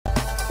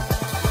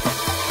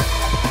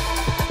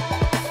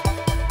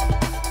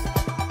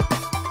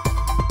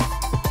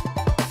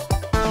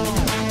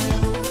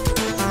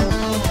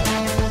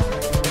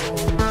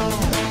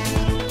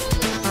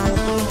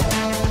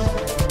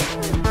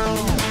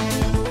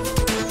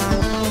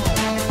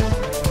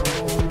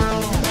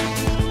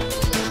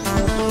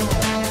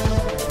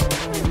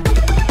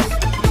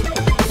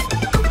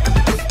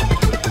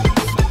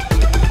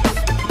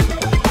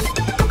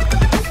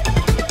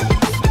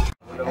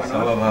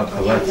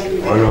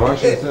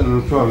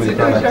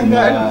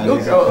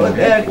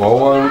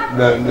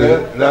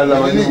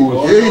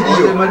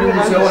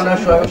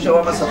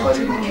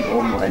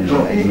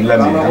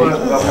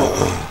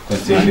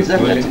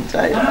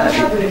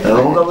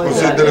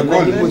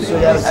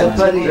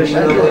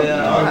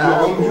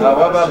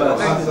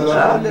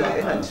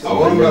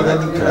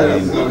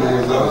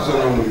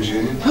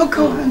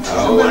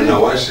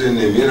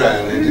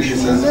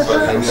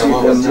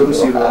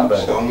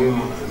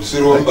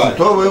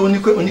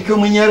Unique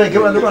Munyara,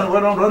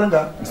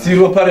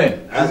 Zero parent.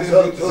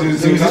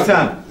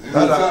 Zivisan.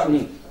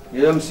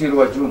 Msiri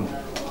wa Juma.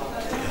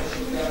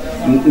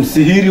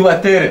 Msihiri wa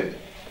tere.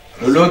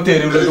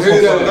 Lotere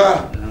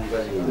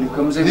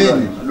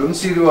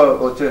Msiri wa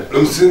hotel.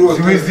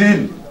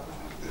 Ziwizini.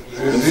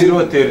 Msiri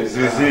wa tere,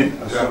 ziwizini.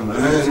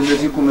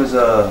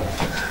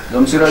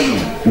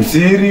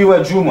 Msihiri wa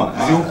Juma,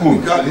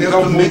 zihukumu.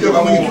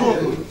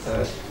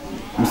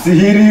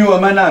 Msihiri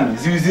wa Manami,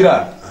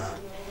 ziwizira.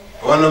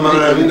 Wana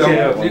Manami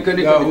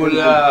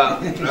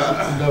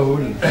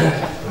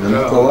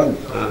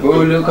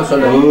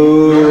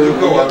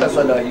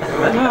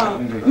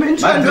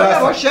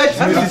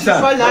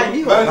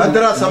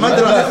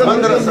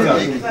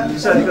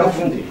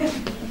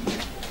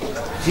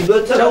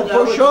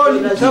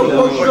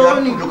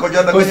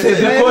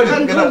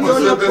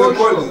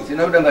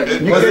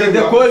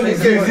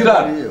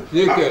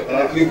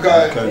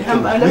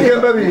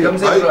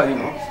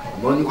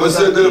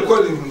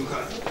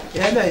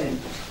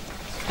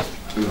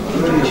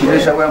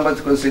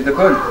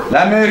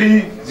La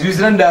mairie,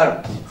 Zuzrandar.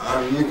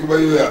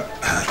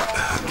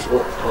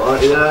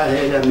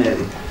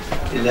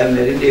 La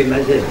mairie de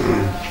Mazet.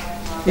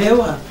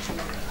 Ewa.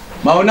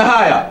 Maona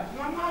haya.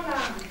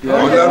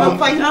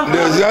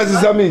 Lezazi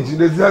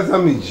za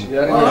miji.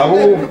 Abo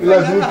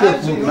lazima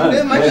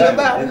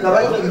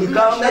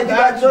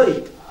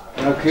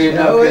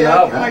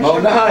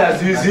Maona haya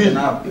zizi.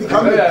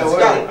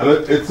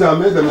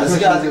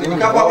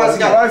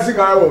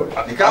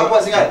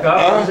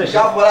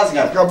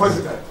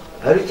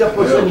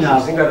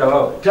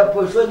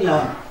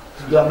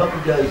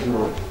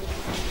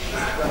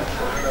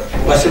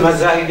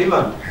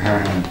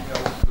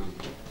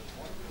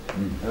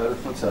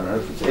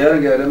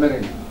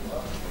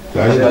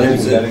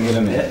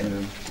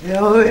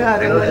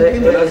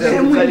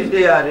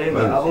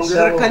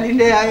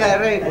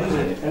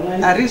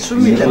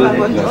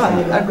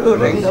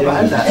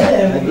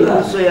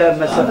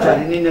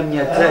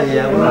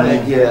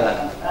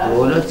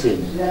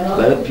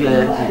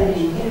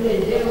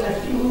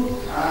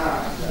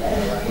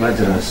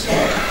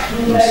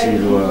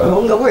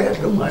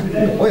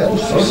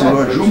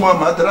 Juma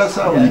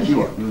madrasa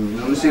unikiwa.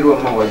 Msiri wa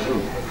Mawaju.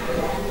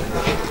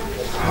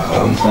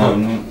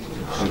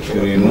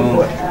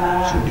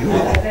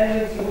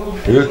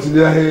 yote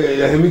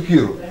ya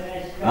hemikiro.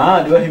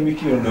 Ndio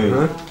hemikiro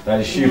ndio.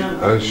 Alishif.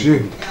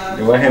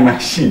 Ndio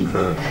hemashini.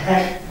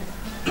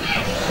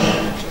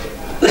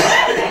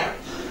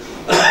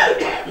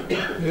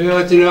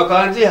 Yote ni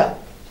wakaanzia.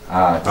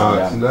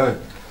 Tuna.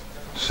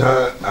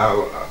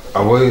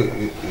 Awe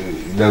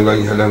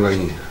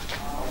danganyi.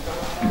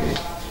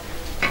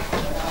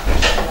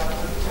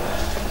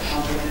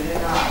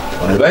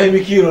 Ndio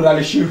hemikiro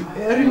alishif.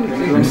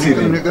 Msiri.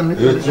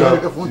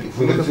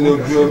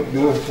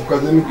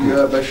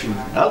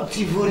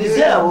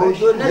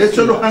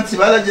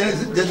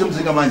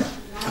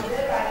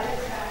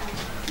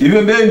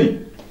 Ibembeni.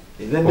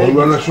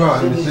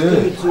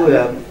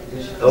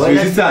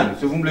 Zivisani,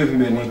 sovumble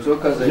vimeni.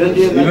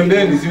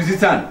 Ibembeni,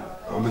 zivisani.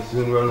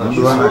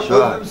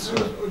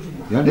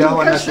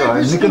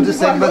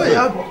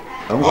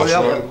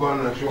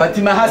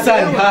 Fatima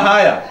Hassani,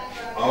 haya.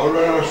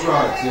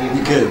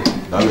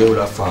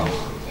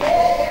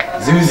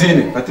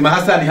 Zivisini, Fatima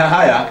Hassani,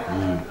 haya.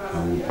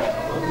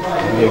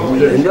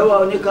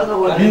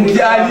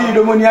 Binti Ali,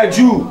 domoni ya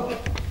juu.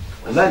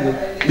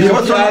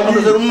 Binti Ali,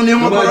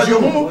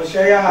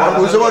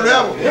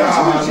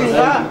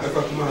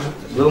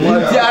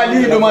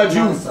 domoni ya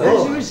juu.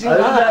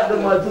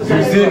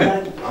 Zivisini.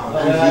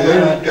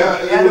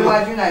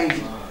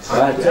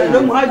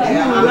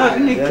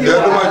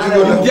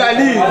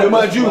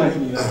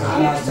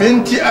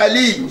 Binti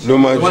Ali,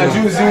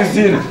 Lomaju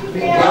Ziwizine.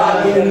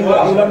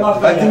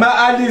 Fatima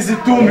Ali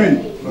Zitumbi,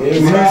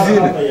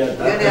 Ziwizine.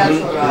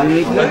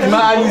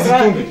 Fatima Ali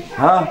Zitumbi.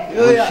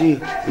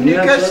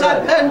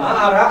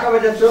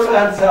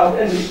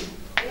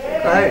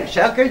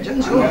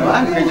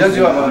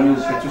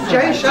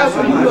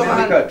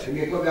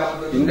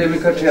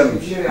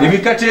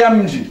 Mikate ya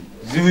mji.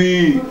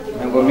 Ziwi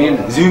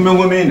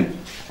Mengomine.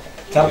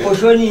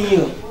 Taposhoni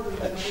hiyo.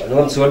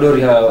 Wale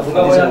msiwadori hawa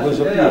wafundisha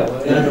ngozo pia.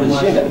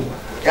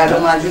 Kado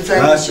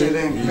majuta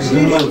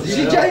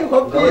sijai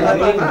hopi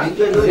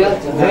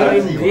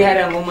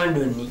Mrihara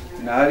ngomandoni.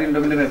 Na hari ndo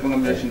mimi nimefunga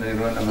mjashina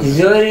Rwanda.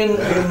 Zori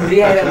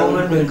mrihara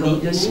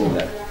ngomandoni.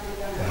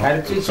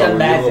 Hartucha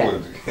baza.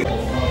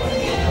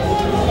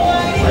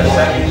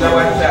 Wasaki za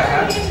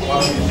wazaha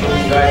wa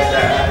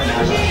mzungaza.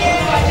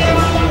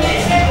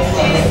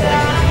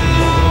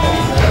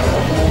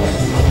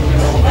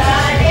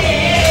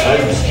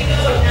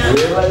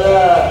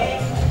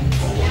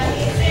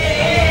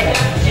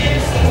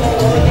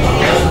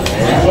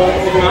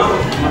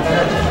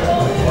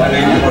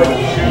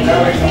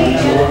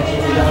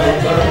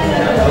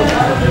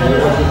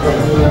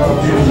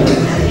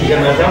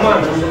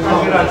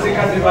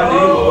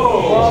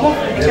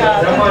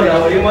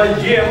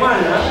 Moindjie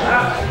mwana.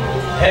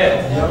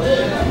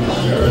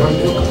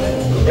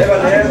 Eva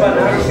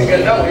na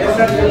sikenda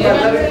yesa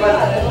tukatari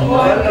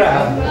pandra.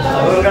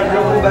 Orang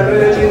joku baru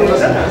ini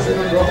sana.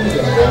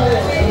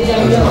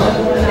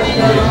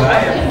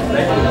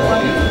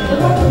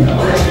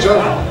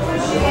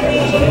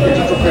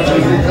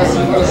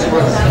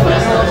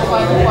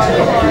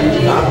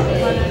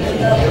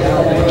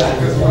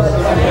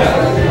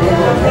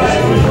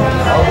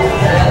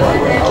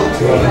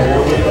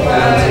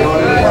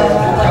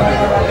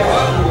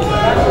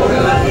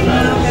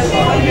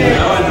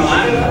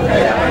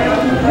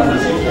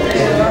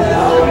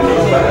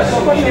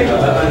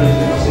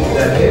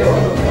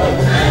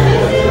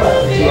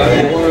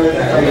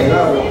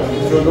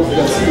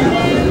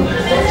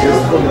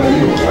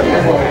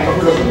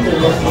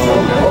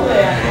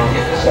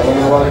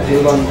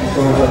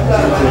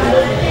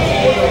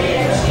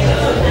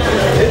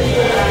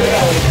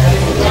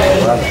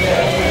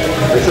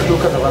 Deixa eu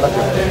tocar na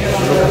Baraka.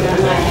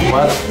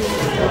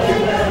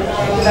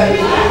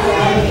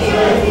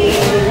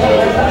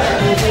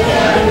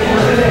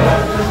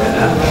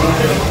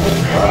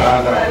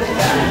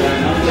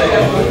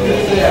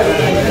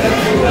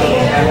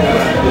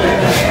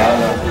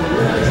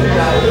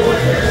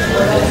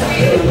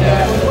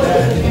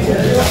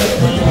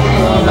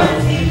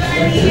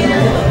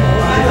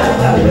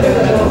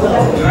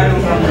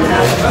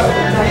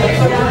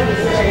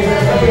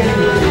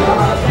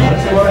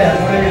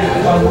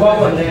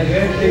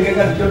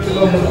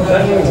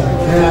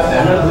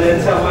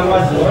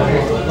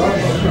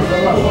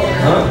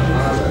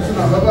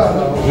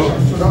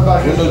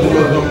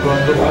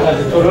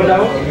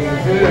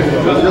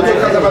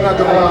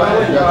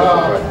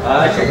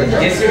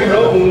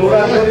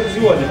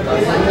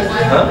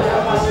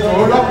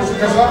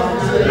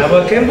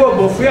 Kembo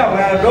bofia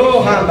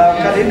wana hamba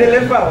kadinde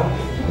lefao.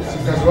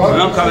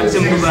 Kama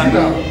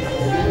timbana.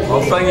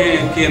 Ofanye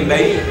kemba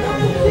hii.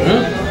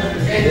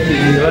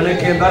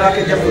 Wana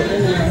Baraka japo.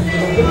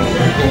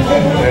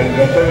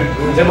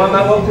 Nzema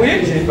mambo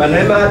kuichi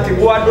banema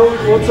hatibu ado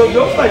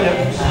otodofanya.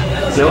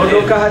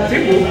 Naondoka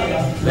hatibu.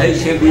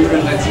 Baishe bure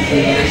ngati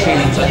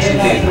shini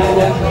tsatsideni.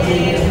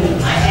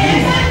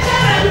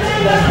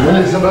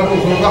 Wale sababu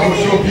kwa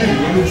kushokiri,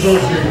 wale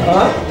zote.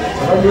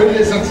 Sababu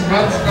wale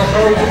sentiments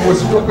kakao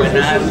kusipo kwa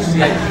Na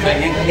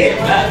usifanye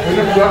kemba.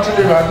 wale kuacha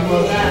ni watu.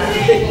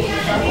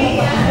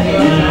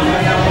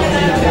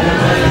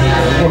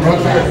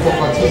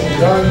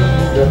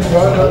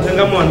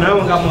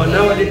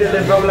 Ngamona didele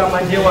babla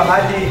manjewa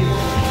hadi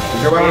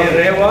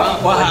rewa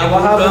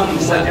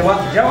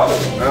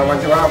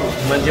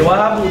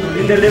manjewahabu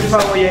didele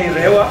fawo ya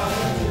rewa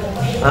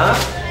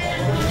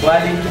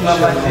wali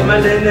kimamazima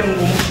ndene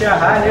mgumusha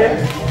hale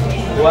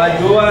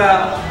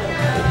wajua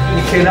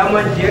nikela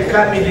Moindjie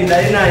kamili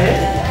ndainaye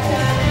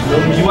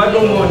nomjiwa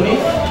domoni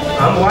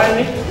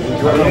amwani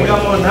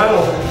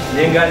ngamonao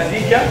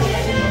nengazija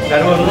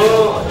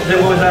ngarono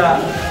zegoza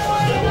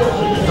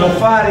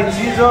zofari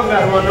tizo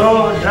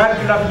ngarono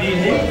Dracula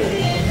mbili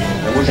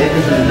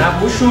na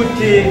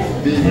kushuti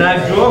na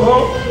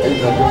joho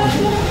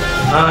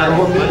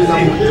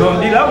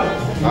jombili hao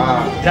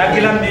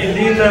Dracula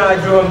mbili na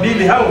joho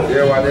mbili hao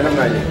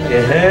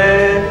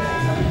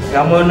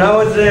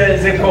ngamonao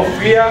ze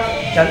kofia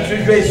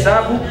chanchujwe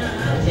isabu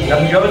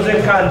ngamjoze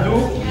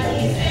kandu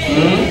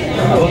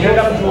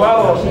ongenda mtu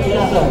wao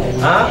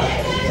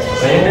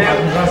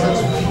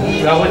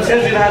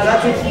ngabotenzira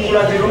hazatu fungula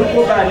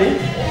zirumukubali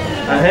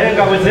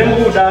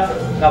ngabozembuda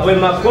ngabo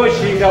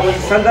makoshi ngabo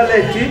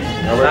sandaleti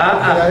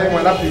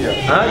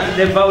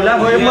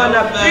levaulaho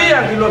emwana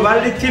pia ngilo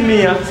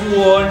valitimia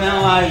Tuona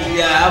wazi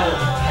yabo.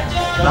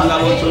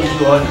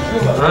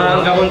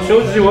 ngabo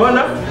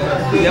ntuziona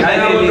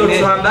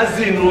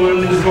ngabozihambazinu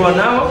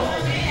nizionao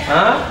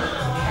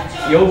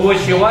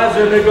yoboshi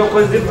wazo ndio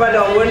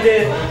kozipala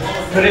wonde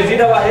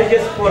presida wa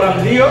Ages Forum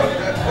ndio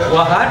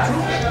wa hatu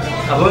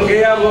abonge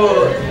yabo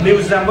ni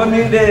uzambo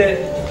minde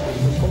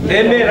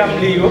nemera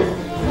mlio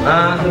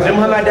nze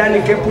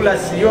Muhammadani kepula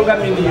siyo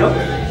ngaminio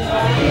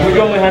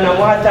kujo mwana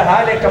mwata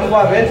hale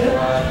kambwa benzi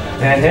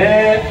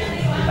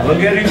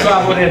abonge ritwa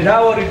abore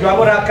ndawo ritwa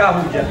abora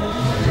kahuja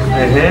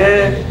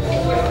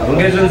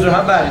abonge zonzo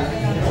habari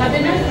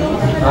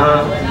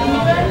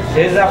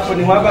eza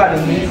kuni habari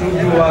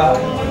mjujua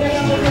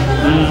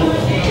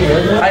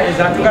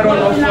za tukaro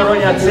no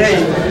foronya tsei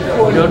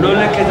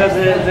dodole keza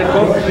ze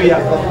kopia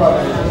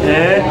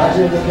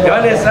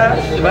yale sa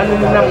bani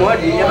na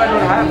mwadi yabano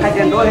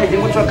hakaje ndohe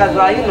jimucho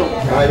kaza ino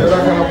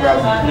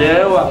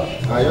yewa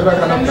ayora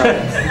kana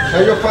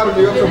ayo faru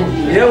ni yote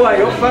yewa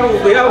yo faru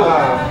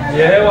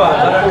yewa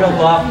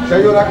barakallah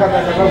ayora kana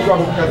kwa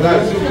kaza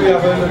siku ya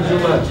bana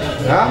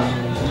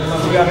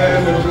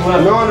Jumaa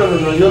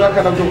no yora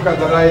kana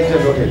tukadara yake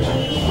ndohe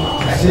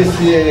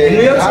sisi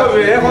ni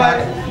yote yewa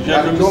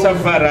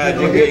Safara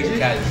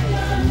kazi.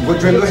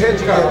 Gotwendo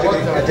heti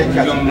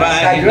katika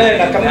Nyumbani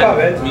na kama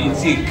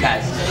mizi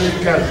kazi.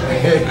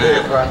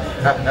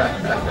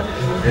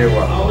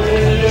 Ewa.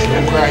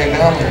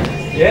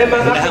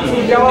 Mama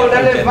kuja wao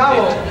ndale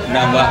vao.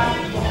 Namba.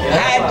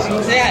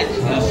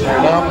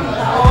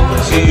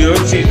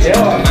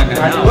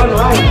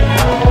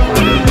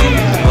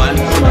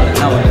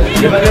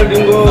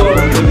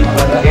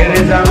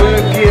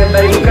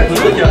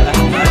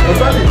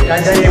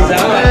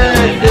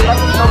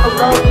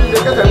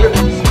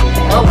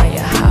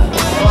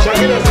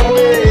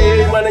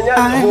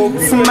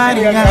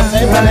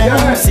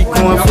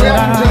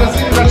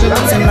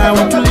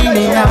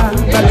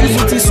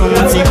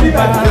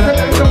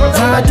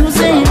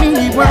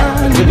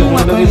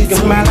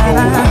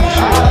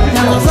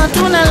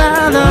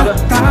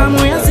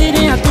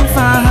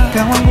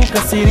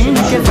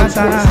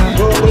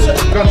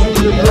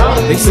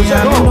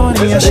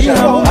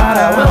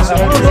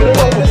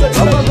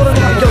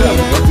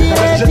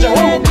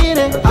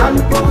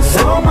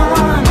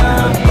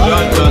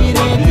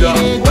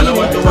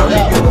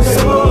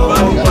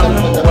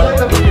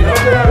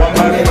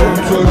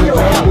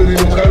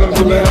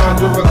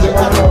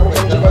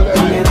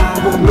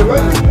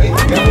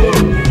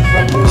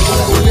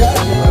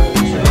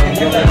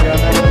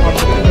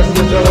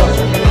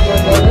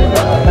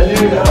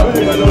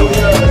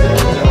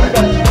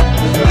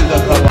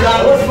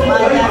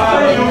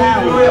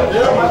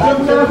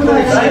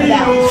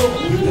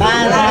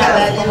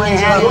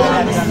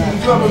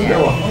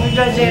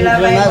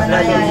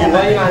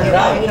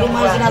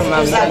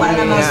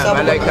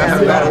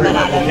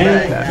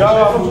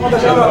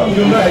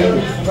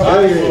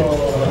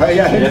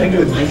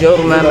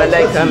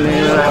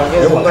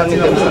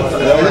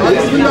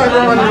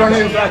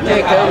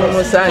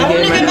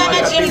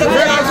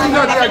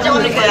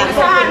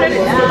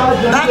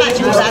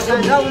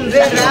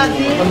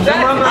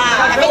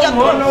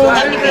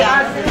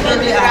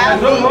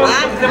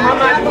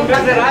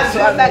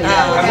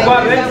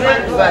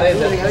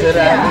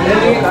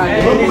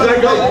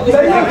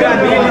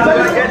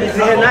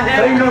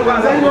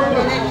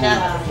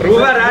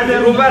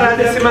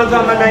 Rubarade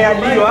simazwa mana ya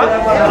liwa,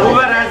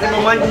 rubarade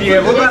Moindjie,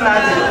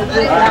 rubarade.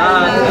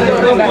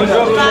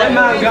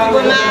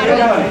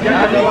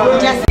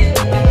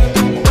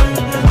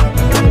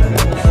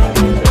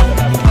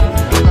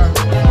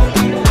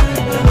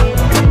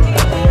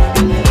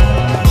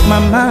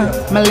 Mama,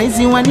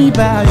 malezi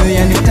wanibayo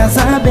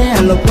yanitazabe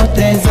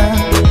alopoteza.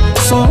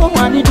 So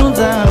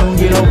wanitunza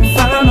ungilo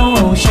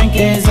mfano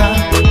ushankeza.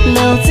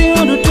 Leo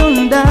tiudu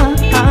tunda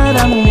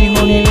haramu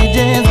mihoni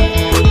lijeza.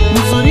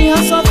 Mzuri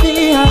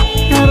hasofia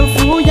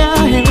harufu ya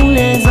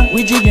heuleza.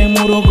 Wijige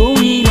murogo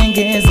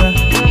uilengeza.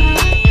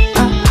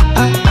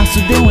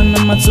 Asudewa na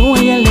mazuwa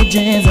ya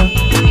lejeza.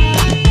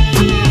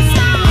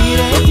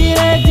 Dire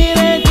dire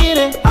dire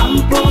dire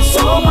ampo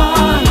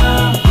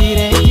somana.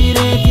 Dire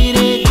dire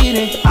dire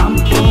dire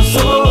ampo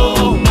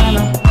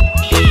somana.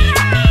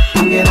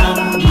 Ongera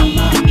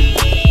mama,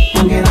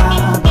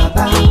 ongera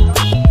baba,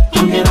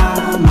 ongera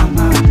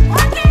mama.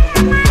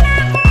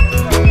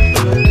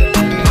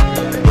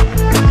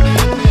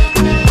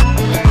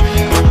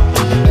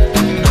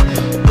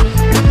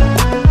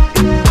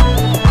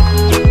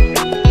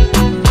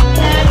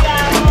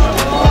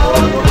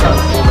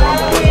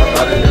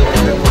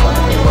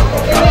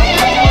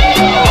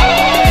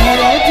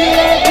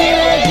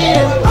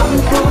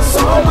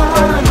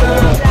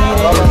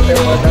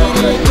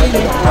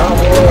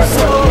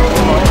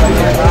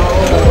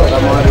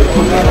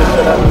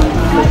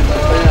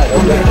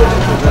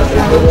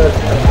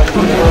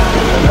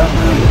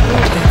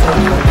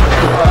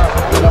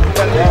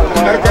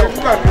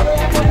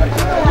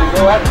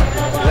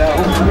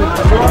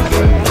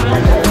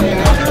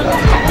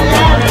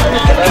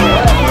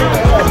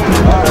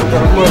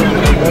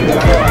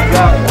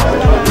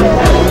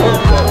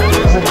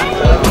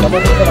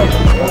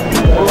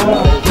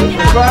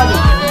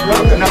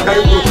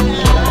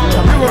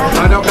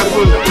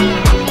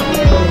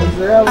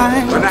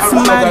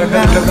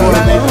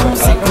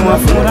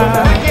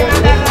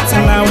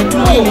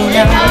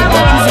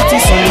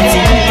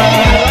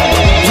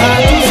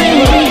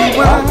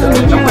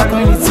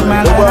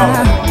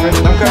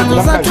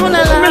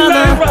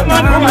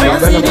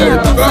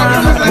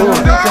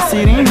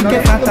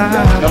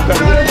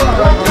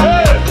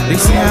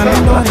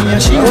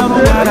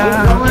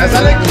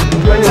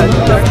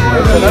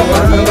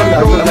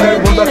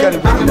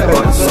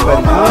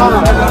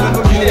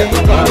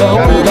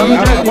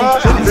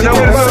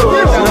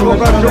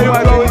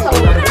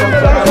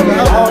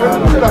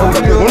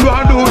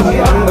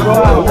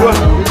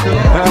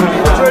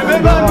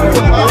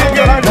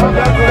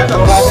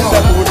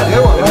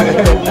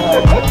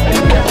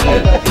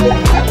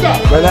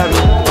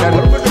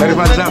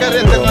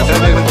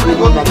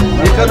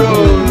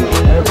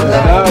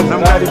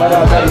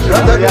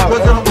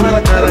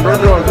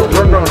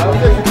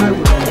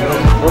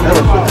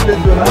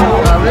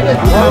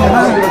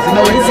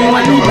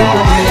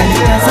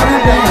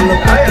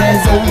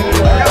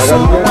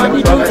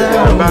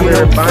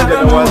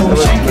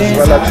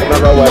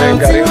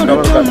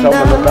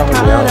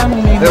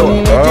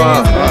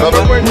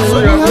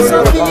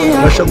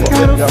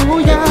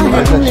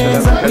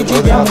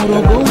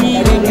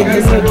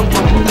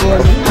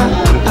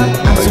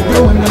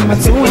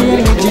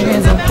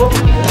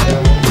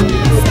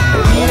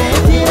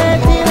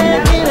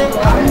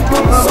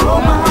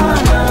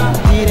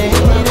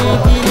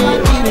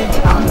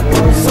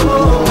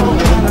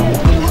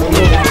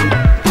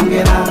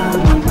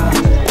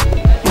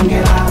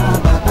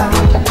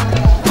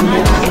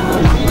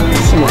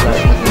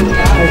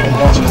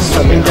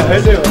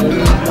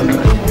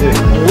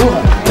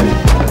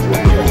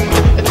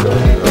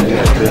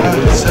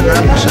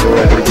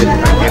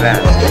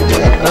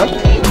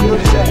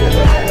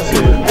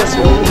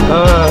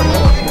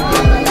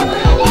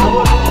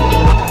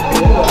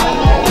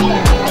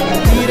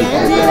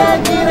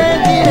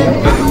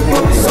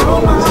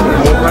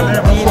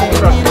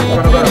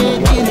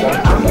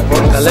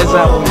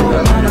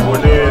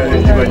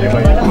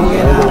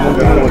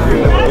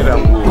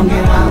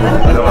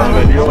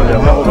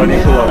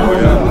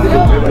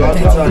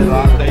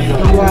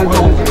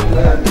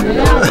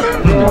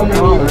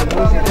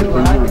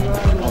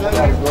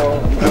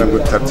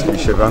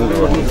 kutartibisha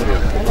vangu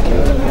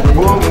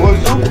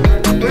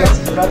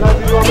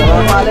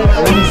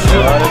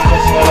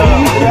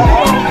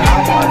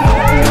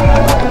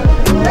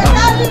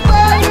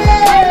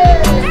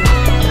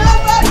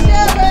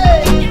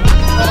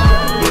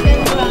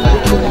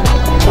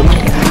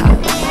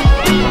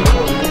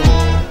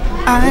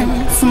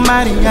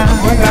Maria,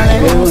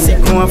 galera, se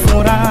com a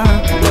fura,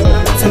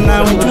 se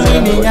não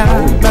entulia,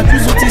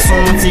 batus o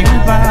tisson de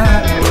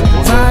guba,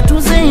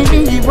 fatos em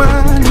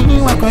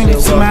vindiwani, wa coisa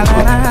de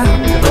malara,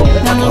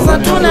 na nossa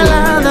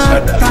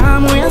tonelada, a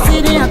mulher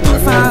seria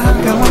tufa,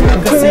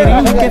 que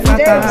seria que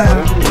fata,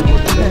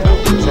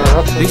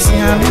 disse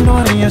a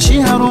mendorinha,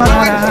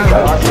 chiharumara,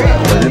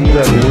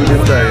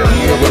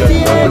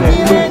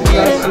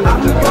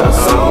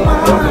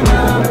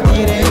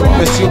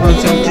 Esse não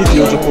tem que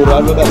ir de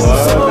curado da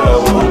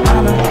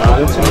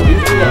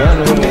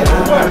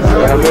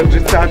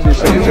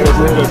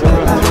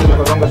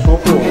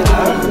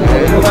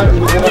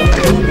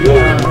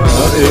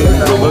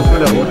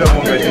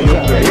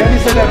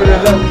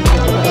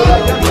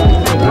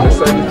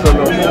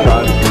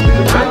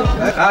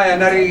Haya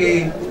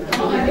nari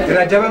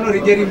rajabanu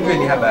rijeri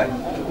mbeni habari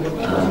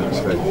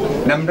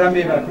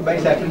namrame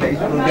baisa tunda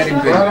hizo rijeri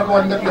mbeni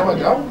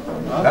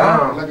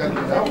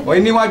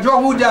Wini wajua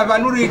huja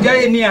vanuri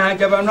jaye ni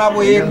haja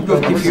vanabo ye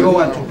kujoftifio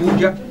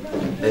watukuja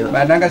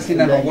Bananga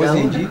sina nongozi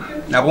nji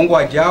na bongo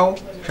wajao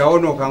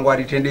shaono kangwa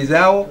ritende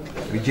zao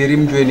Rijeri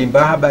mjwe ni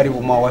mba habari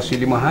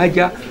umawasili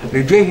mahaja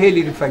Rijwe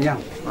heli rifanya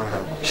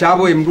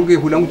Shabo imruge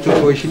hula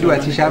mtuto weshindi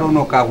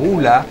watisharono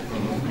kahula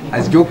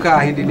Azjoka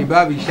hindi ni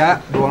babisha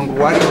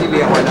Duangu wari hili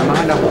ya wana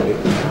mahala hule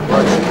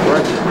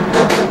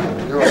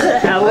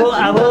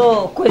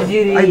abo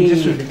koziri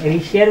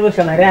risherbo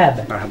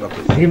samaraba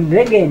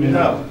rimregeni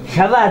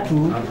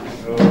shabatu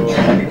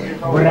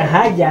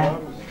burahaja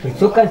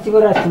itoka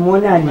sibora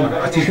tumonani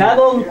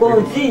shabo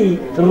mkonzi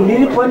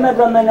rudiri pona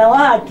gamana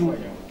watu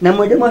na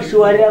moja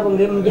mashwari hapo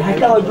ngemje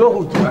hata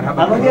wajohuti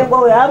abonge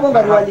ngao yabo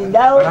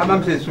ngaliwalindao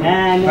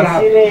na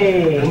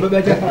sile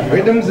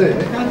Wende mzee.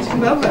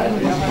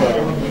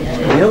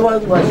 leo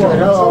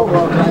washwara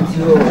wa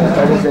kanzio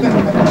kabisa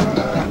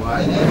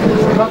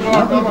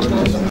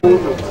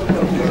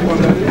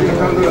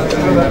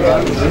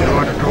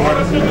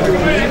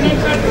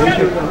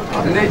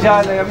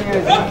Ndejala ya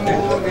Mwenyezi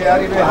Mungu ndiye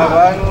alibe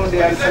habanu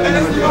ndiye alisema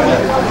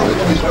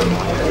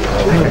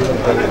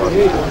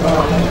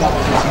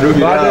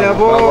baada ya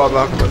bo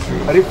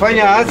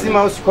alifanya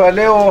azima usiku wa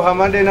leo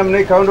hamande namna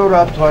ikaondo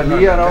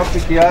ratwalia na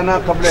wafikiana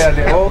kabla ya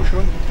leo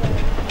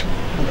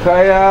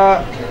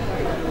kaya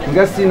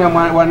ngasi na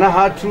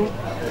wanahatu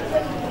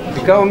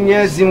ikawa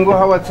Mwenyezi Mungu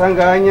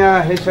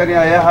hawatanganya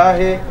hesharia ya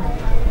hahe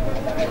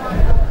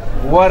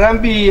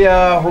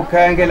warambia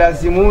hukaenge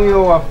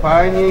lazimuyo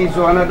wafanye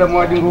hizo wanadamu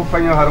wadingu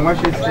hufanya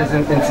harumashi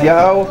representancy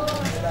yao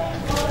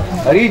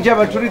rija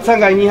baturi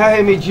tsanganyi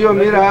hahe mijio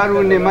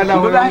miraru ne mala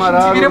wala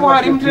mararu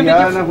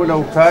yana kula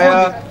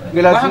ukaya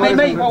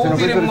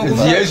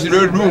Ziezi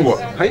lo dungwa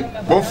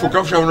bofu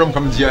kafusha unamu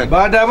kamziani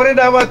baada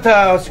breda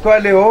wata usiku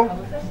leo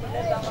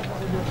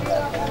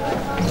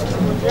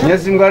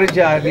Mwenyezi Mungu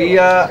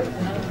alijalia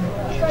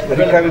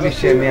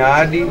rikamilishe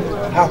miadi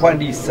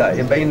hafandisa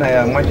baina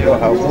ya Moindjie wa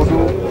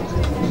Habudu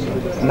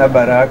na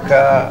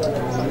Baraka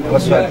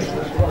waswali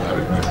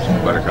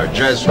Baraka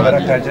jazz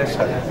Baraka jazz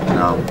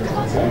naam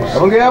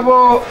abonge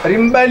yabo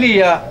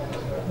rimbalia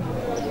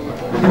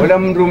wala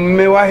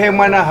mrumme wahe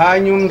mwana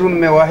hanyu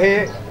mrumme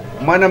wahe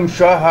mwana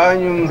mshwa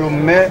hanyu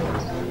mrumme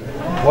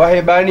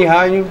wahe bani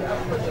hanyu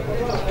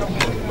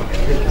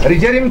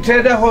rijeri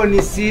mteda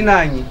honi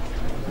sinanyi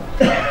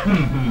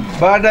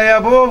baada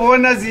ya bo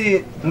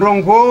bonazi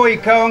ndongo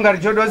ikawa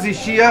ngarjodo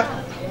zishia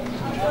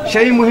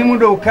shay muhimu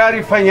do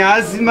ukari fanya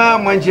azima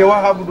Moindjie wa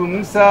Habudu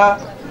Musa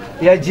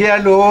ya jia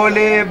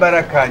lole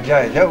Baraka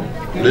jayo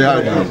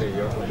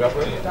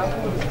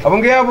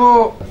abonge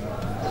yabo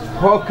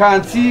ho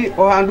kanti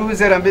o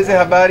handuze rambeze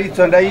habari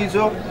tonda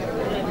hizo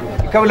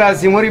ikawa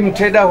lazimuri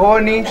mteda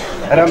honi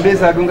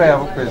rambeze adunga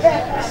yabo kwezi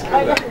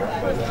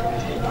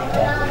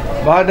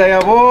baada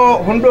ya bo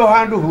hundo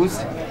handu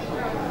husi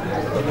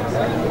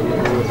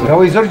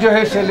Ngawo izorjo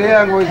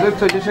heshelea ngawo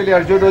izorjo heshelea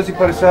arjodozi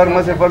parisar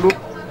masefalu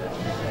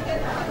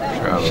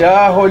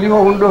sha holiho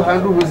hundo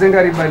handu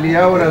huzenga ribali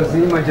yao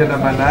lazima jana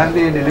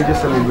manane neleje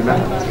salibuna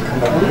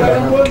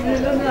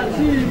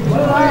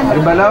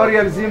ribalauri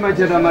lazima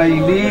jana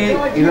maili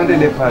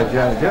inondele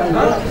pajaja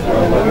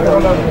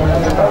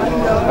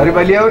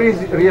ribali yao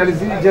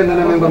realizini jana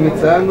na memba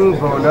mitano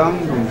vaolam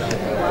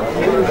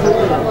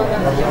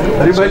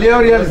ribali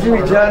yao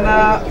realizini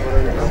jana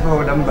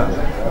vaolam ba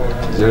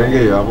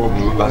Zerenge yabo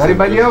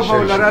Garibali yao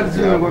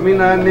faularazi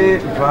minane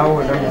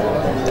vao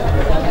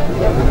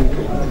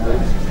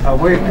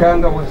awe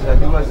kanga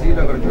wasaliwa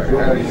zila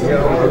ngarujuka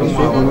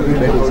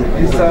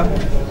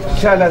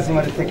sha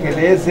lazima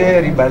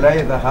tekeleze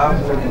ribalaye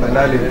dhahabu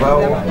ribalale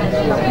vao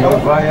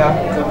novaya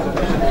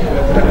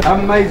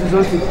Amma hizo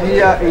zote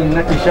pia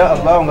insha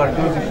Allah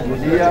ngardozi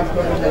kurudia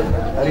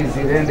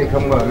alizirende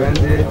kama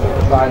wenze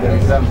baada ya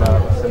zamba.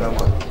 Assalamu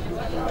alaykum.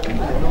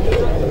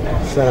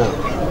 Salam.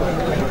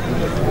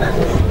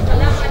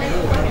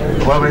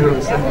 Baba hilo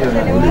msambia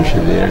na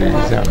kulishilia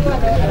zamba.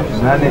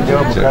 Nani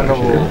jawabu kana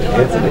bo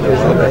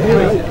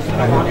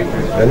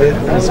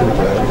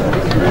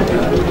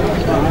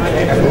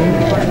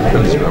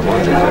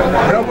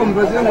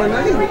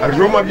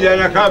Arjoma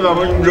biana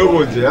kama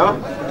mdogo zia.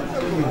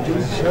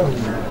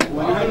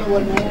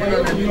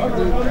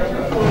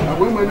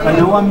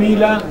 Wanawa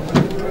mila,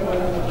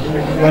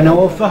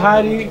 wanawa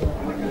fahari,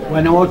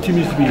 wanawa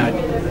optimismiadi.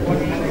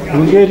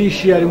 Ungeri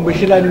shiari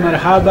mbashilani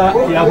marhaba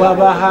ya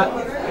babaha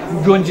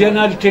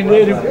mjonjena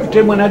litengeri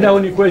temwa na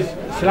daoni kwezi.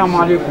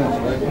 Assalamu alaikum.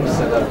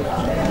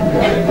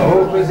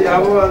 kwezi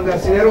abo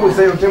angasinero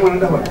usayo temwa na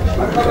dawa.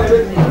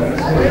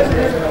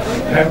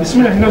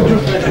 Bismillah nabdu.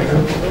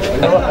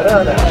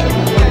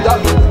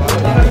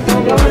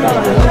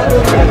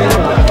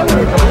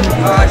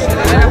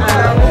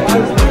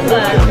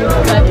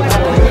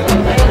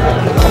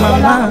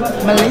 Mama,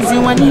 malezi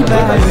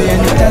wanibaba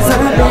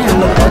yanitazabe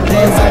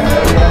yanapoteza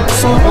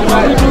somo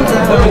walitunza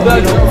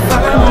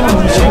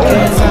walifahamu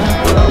mshekeza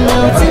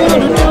leo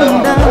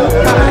tinurutunda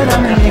para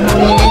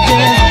mlimonije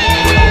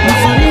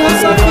mzuri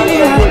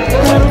wasafiria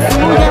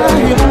harufu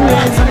ya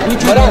hebuweza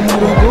nichura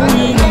murugu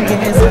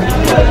nyingeza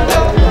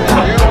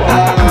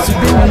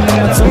msubini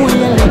mnatu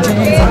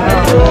yelejeza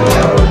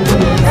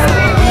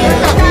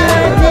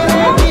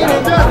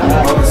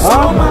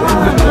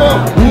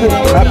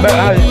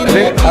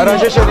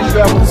Arranjez chez les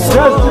femmes.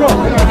 16 kilos.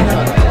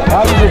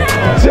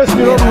 16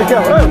 kilos de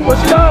cœur.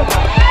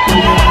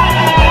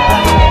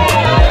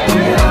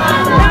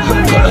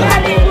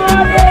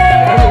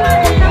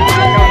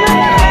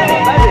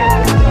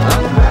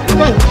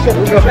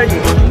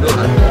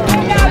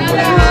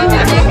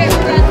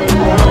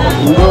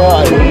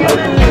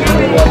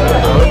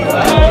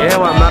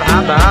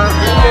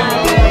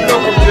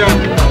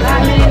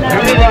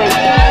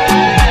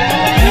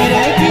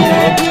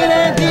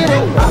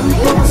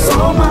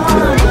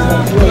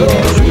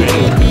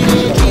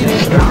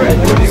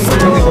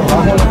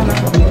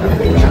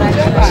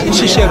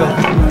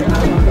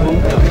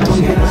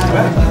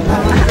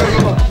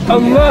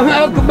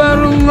 الله أكبر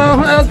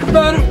الله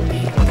أكبر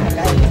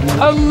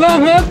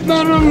الله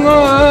أكبر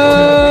الله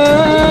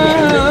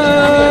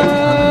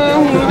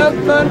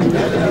أكبر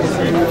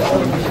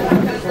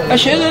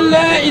أشهد أن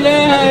لا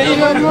إله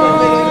إلا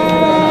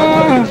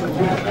الله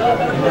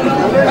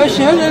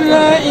أشهد أن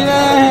لا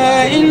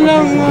إله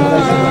إلا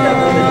الله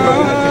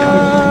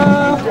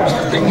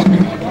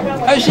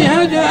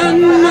أشهد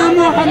أن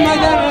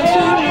محمدا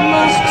رسول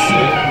الله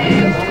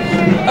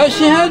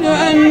أشهد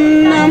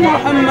أن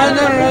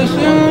محمدا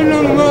رسول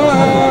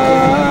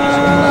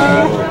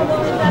الله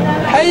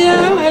حي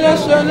على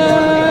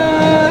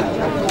الصلاة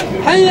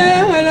حي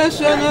على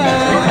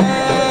الصلاة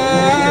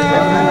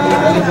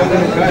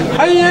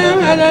حي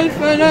على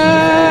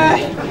الفلاح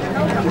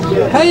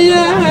حي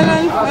على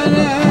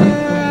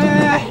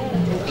الفلاح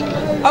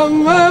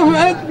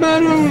الله أكبر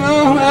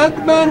الله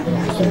أكبر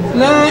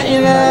لا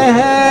إله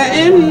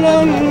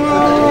إلا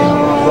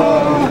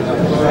الله.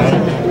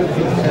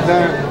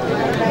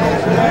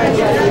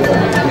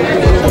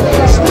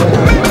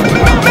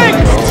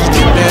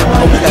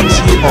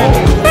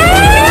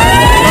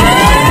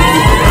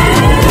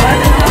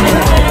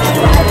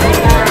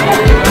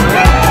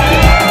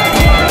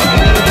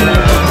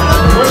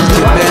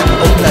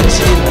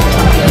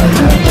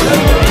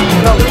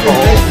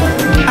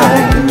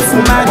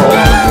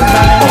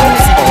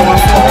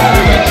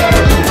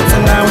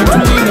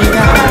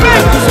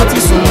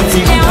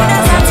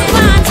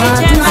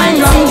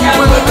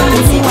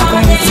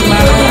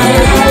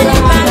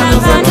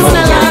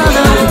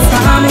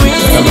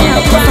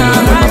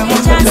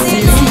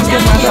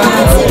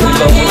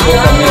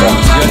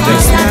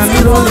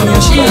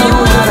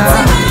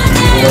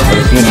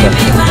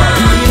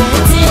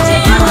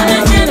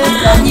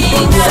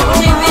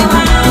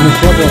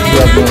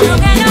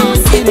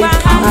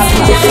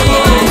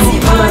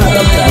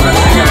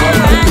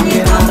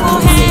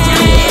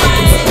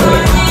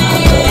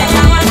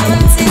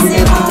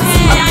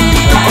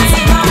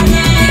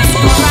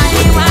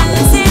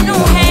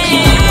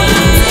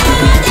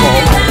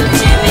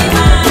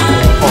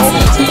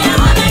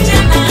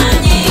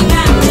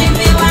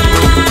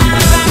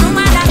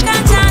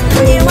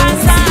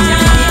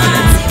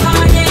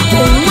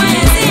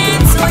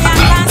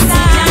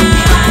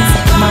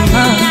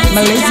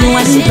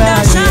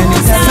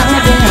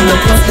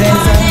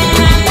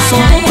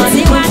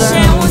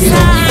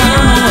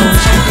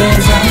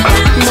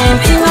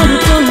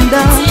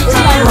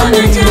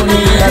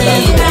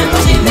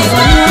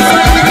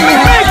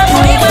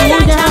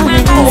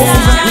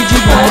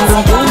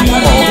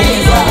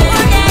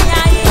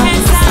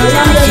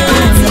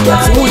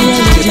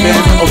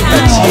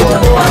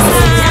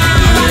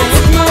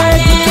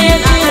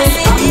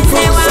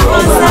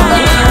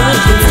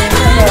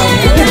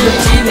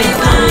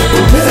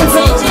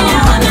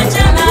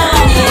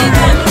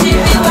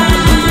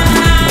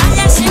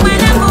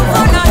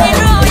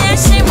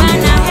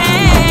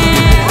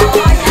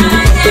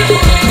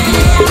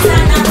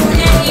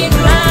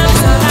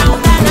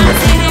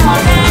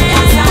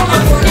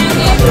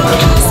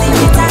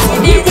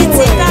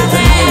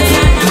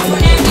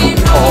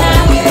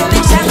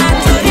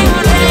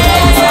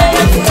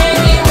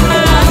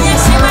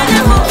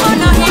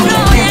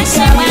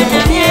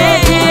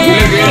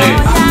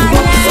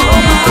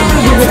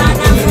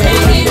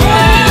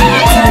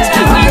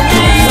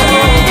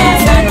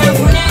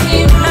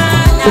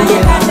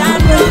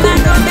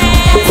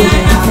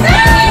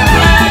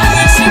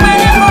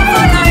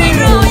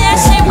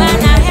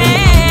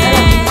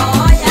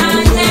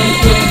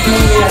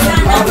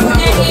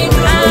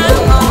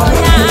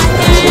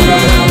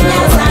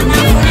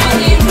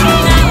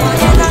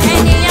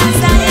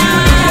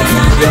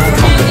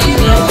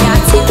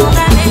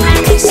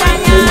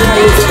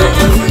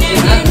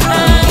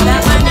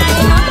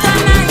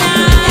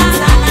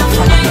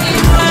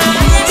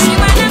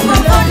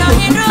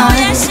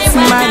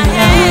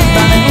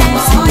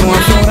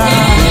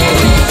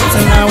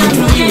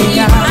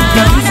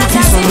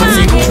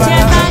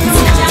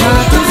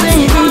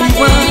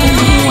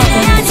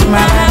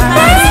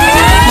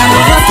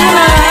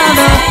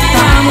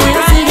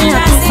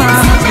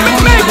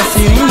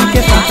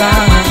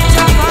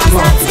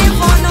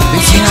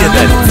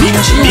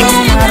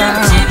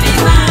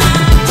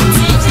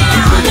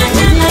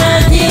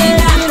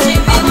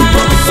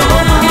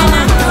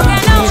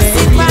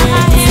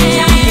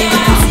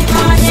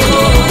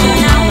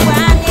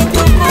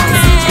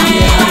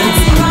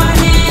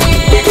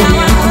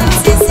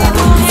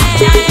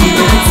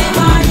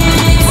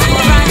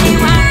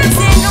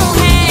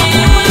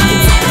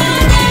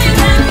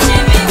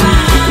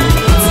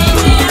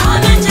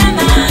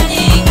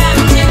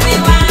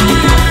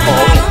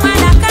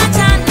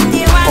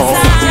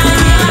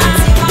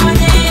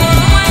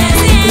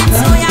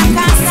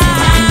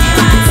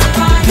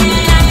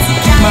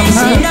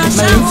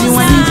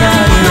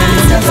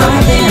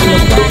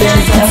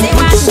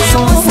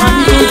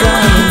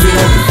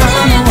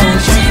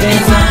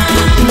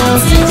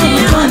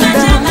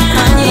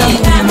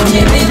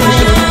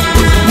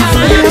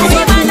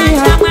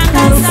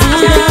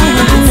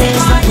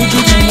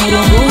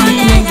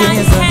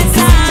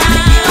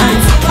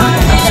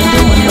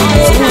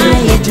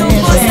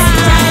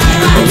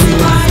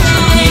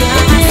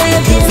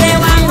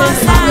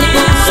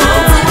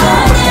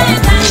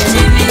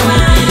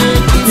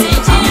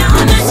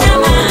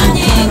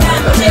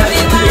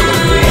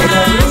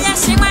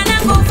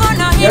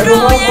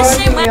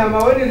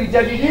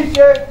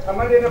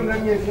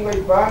 funga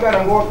ipanga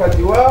rango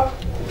wakati wa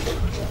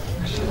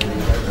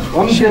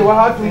mzee wa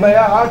hatu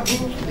mbaya hatu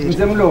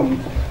mzee mlomu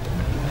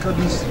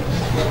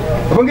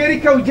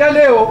bongerika uja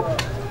leo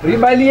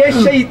ribalie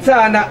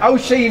sheitana au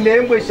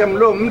sheilembwe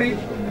shamlomri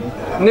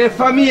ne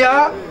famia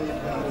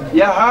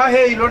ya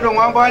hahe ilondo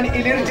ngwambani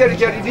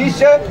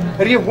ilirijaridishe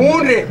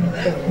rihunde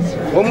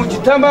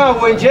wamujitama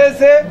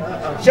wenjeze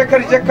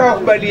shakari jaka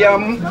kubalia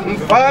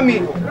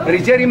mfami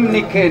rijeri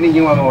mnikeni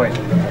nyiwa mawe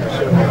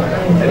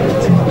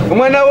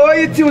mwana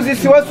woiti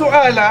uzisiwa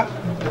suala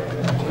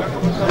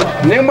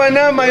ne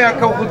mwanama ya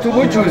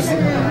kaukutubu juzi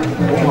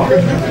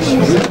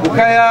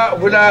ukaya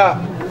hula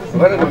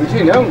wana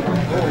kabishini yangu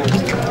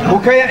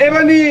ukaya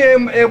ebani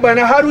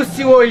bwana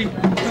harusi woi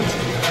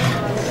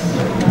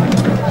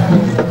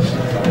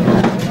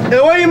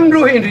ewoi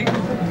mndu hindi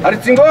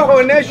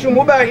aritingoho neshu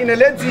mubahine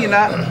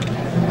ledzina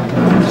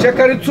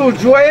shakari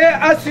tujua ye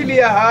asili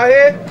ya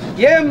hahe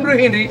ye mndu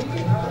hindi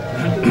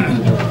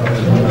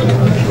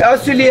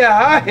asili ya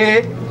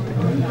hahe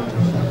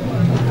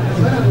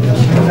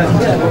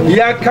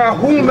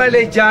yakahumba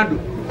le jando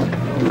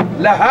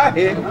la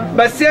hahe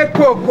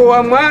baseko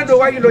kwa mwando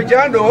wa hilo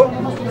jando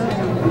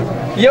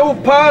ye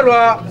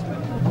uparwa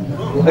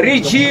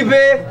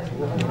rijibe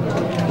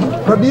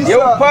ya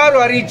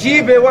uparwa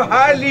rijibe wa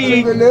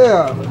hali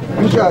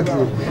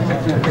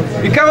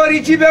ikawa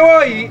rijibe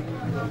woi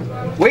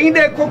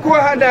wende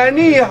kokuwa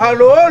handani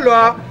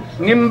halolwa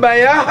ni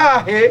mbaya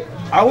hahe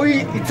au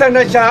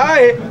itana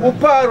chahe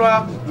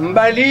uparwa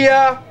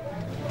mbalia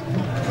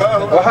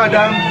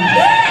wahada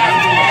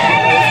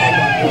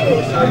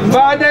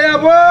baada ya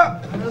bo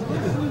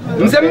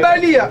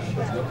mzembalia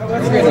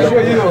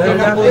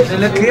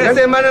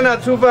Nasemana na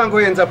tuva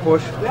ngo yenza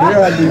posho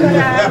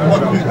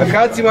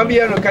akati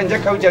mwambia no kanja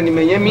kauja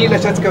nimenye mila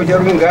shati kauja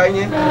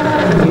runganye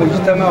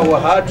mujitama wa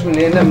hatu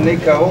nenda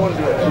mneka hondo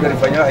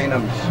ndarifanya haina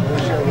mshi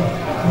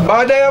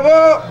baada ya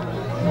bo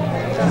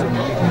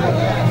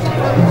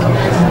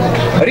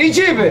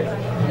rijibe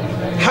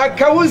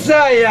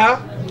hakauzaya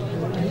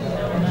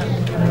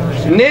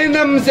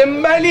nenda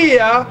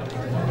mzembalia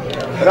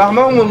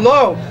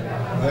rahmahumullah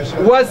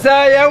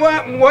wazaya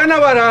wana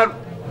wararu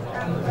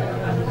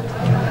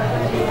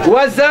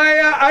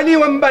wazaya ali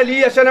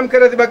wambalia shana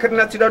mkarazi bakari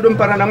na tidado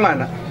mparana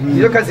mwana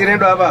iyo kazi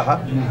rendo abaha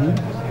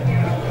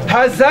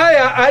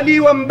hazaya ali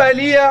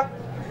wambalia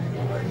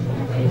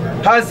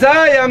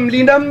hazaya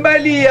mlinda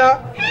mbalia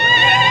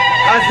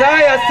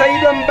hazaya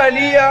saidi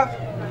wambalia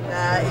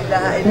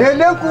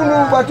nele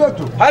kunu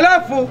batoto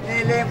halafu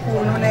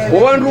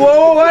wandu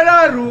wao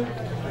wararu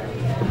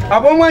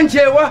abo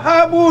mwanje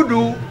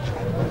wahabudu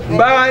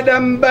baada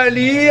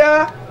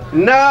mbalia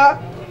na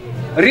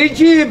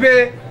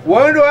rijibe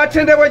wando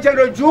atende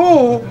wajando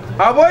juu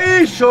abo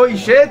isho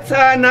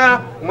ishetana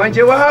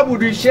mwanje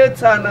wahabudu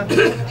ishetana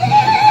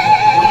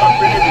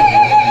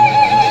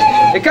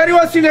ikari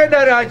wasile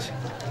daraja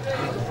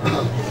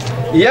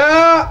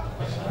ya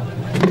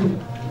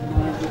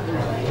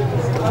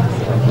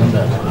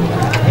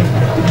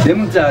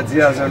demzazi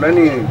ya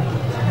zalani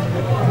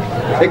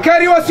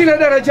ikari wasile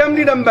daraja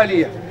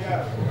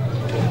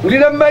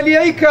mlida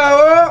mbalia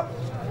ikao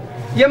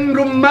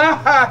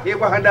yamrumaha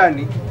hewa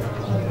handani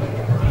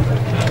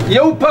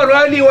ya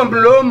uparwali wa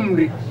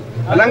mlomri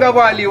alanga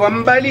wali wa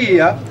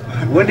mbalia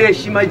wende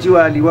heshima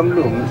jiwali wa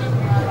mlomri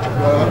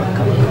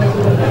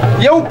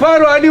ya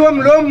uparwali wa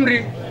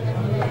mlomri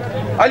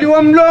ali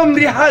wa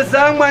mlomri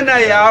hazamwa na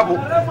yabo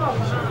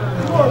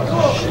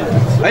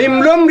ay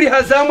mlomri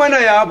hazamwa na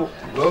yabo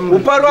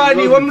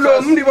uparwali wa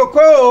mlomri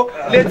boko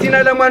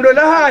letina la mwando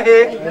la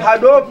hahe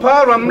hado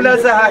parwa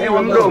mlaza hahe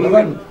wa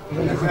mlomri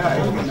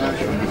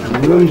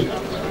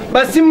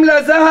basi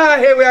mlazaha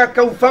hewe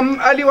akaufam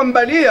ali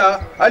wambalia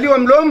ali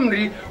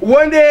wamlomri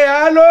wende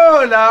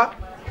alola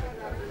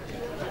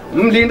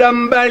mlinda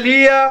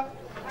mbalia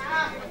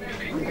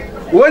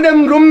wende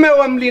mrume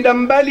wa mlinda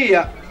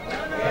mbalia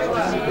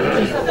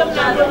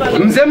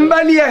mze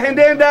mbalia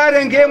hende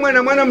ndare nge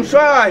mwana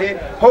mshwahe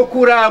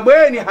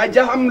hokurabweni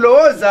hajaha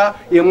mloza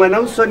ye mwana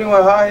usoni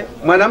wa hae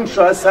mwana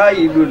mshwa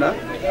saiduna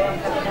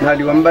na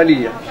ali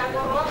wambalia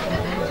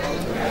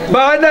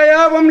baada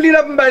ya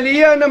mlinda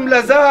mbalia na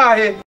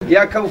mlazahe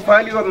ya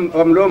kaufali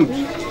wa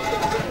mlombi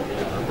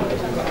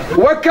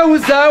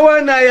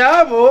wakauzawa na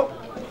yabo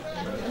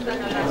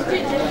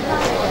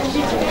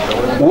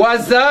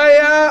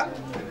wazaya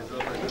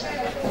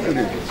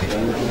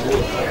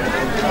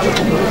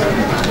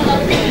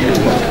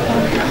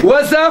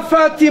waza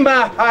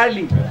Fatima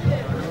hali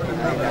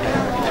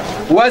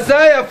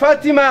wazaya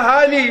Fatima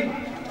hali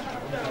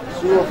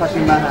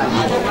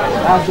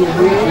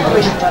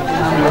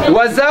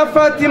waza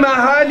Fatima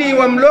hali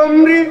wa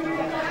mlomri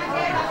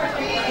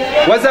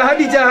waza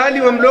Hadija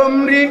hali wa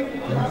mlomri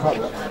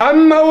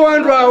amma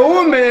wandu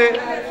aume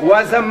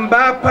waza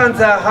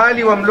Mbapanza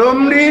hali wa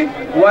mlomri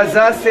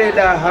waza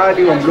Seda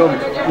hali wa mlomri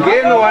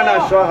ngeno wana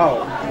shwa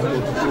hao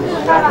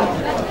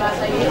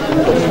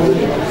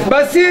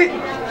basi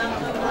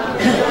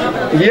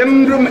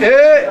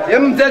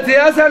yemzate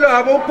asalo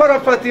abo para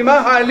Fatima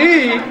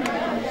hali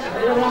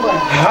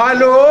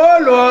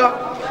halolo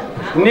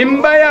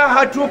nimbaya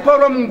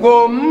hatuparo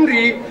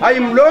mgomri ay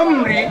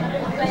mlomri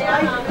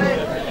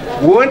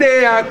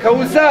wonde ya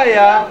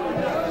kausaya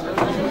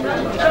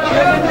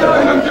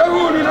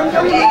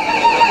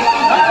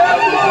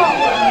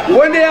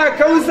wonde ya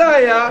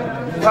kausaya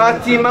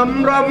Fatima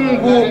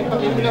mramgu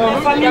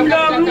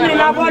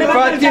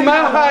Fatima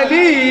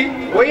hali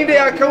wende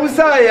ya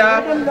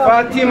kausaya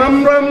Fatima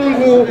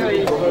mramgu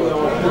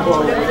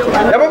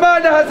ya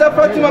baada haza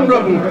Fatima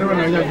mramgu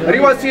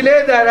riwasile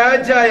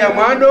daraja ya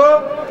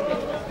mwando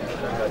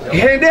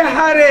hende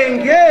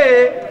harenge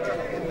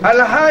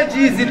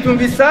Alhaji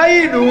Zitumbi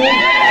Saidu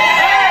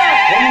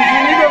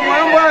mjinido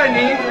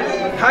mwambani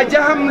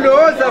haja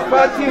hamloza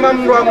Fatima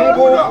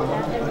mramgu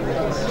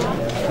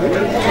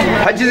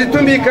Haji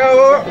Zitumbi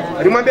kao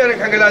rimwambia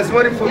nakanga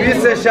lazima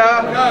rifubisesha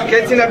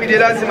keti na bidi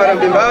lazima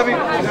rambimbabi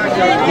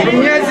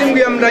Mwenyezi Mungu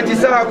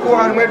yamnajisa haku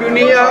harumwe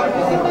dunia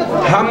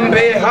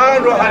hambe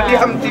hando hadi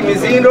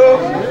hamtimizindo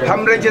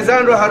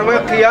hamrejezando harumwe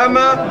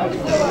kiyama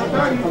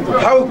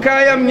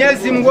haukaya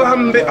Mwenyezi Mungu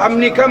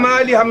hamnika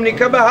mali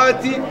hamnika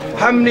bahati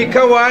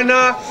hamnika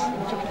wana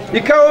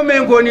ikao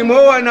mengoni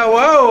mwa wana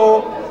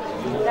wao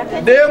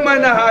de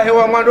mwana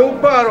hahewa mwana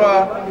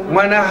uparwa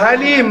mwana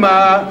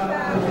Halima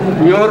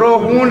Nyoro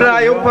hunda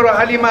yoparo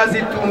Halima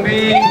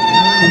Zitumbi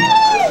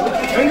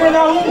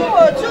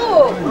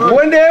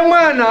wende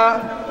mwana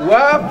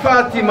wa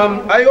Fatima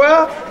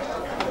aywa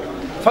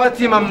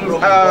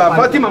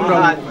Fatima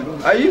mramu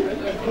ayi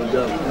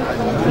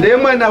de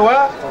mwana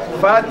wa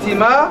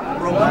Fatima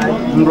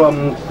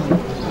mramu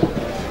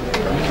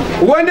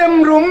wende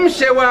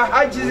mrumshe wa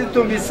Haji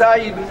Zitumbi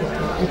Saidu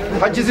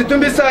Haji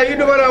Zitumbi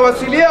Saidu wala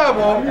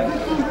wasiliabo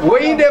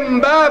wende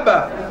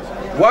mbaba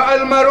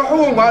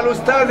والمرحوم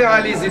الأستاذ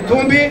علي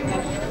زيتومبي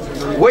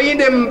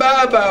وين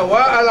مبابا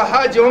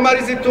والحاج عمر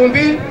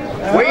زيتومبي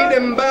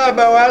وين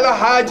مبابا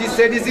والحاج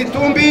سيد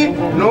زيتومبي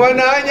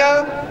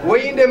نوانانيا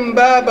وين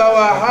مبابا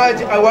والحاج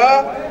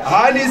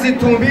علي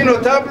زيتومبي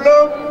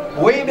نوتابلو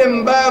وين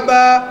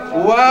مبابا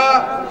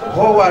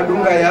وهو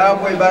دونغا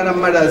يابو يبانا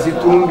مادا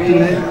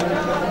زيتومبي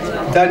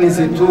داني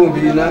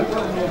زيتومبي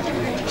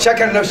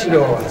شكرا نفسي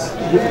لوانس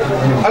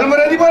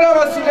المرادي بلا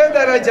وسيلة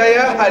درجة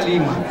يا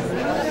حليمة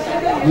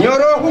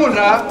Nyoro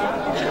huna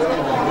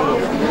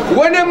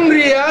wene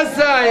mria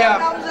zaya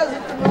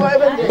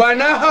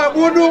bana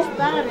habudu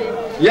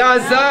ya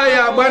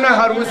zaya bana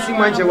harusi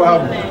mwanje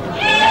wabu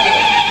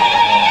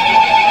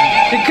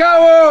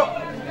ikawo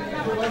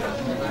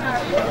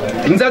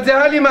mzaze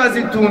Halima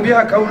Zitumbi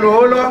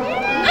hakauloholo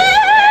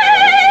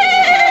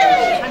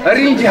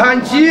rinji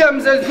hanjia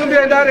mzaze Zitumbi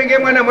endarenge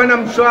mwana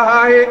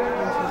mshwahahe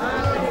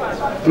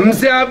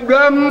mze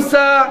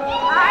Abdamsa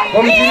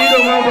omjinido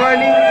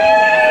mwambani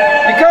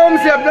ikawa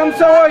mzee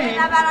Abdamsa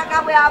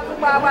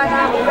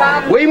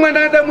woi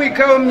mwanadamu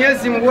ikawa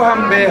Mwenyezi Mungu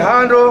hambe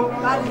hando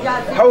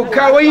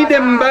haukawa inde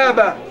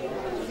mbaba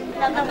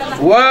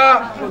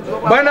wa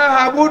bana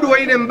habudu wa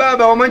inde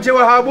mbaba wa manje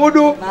wa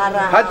habudu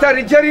hata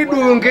rijari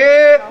dunge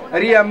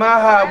riya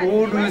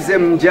mahabudu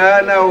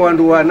zemjana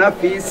wandu wa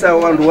nafisa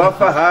wandu wa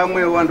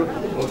fahamwe wandu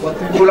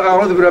kula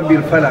a'udhu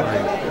birabbil falaq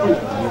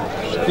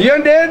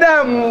yende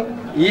damu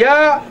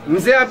ya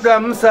mzee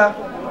Abdamsa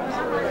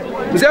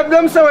Mzee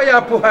Abdamsa wa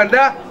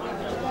yapuhanda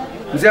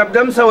Mzee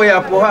Abdamsa wa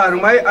yapuha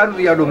arumai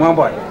arudi ya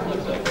dumambo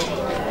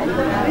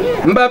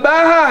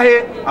mbabaha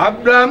he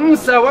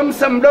Abdamsa wa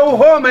msamdau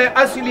homa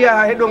asili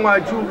ya hedo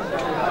mwaju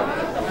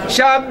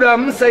Sha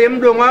Abdamsa ya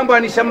mdo mwambo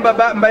ni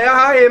shambaba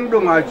mbayaha he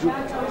mdo mwaju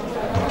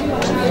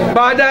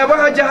baada ya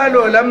waha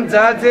jahalo la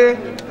mzaze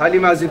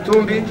Halima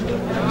Zitumbi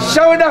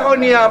shawda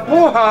honi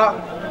yapuha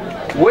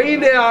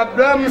wende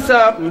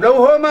Abdamsa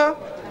mdau homa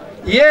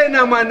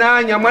yena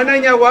mwananya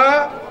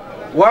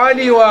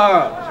wali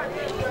wa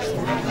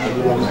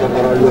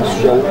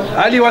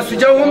Ali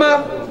wasujahuma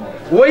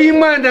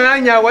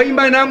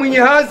waimana mwenye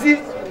hazi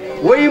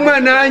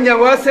waimana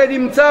wasedi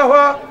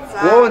mtahwa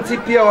wonti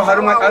pia wa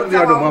haruma ardhi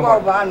ya domamba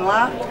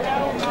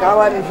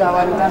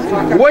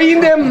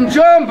wainde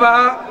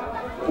mjomba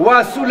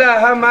wa Sula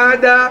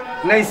Hamada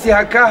na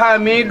Isihaka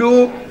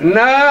Hamidu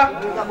na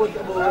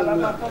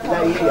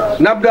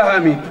Abda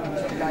Hamidu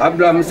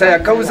Abda Msaya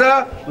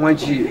Kauza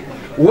Moindjie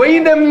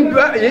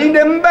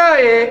wainde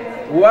mbaye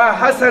wa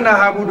Hasana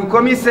Habudu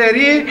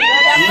komisari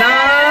na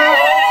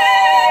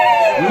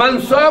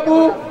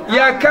mansabu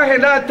ya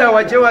kahelata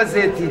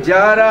wajewaze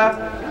tijara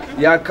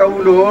ya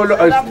kauluholo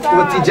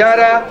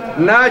tijara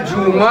na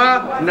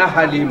Juma na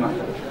Halima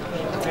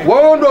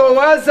waondo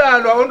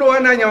wazalo waondo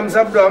wananya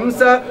msabdu wa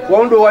msa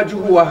waondo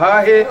wajuhu wa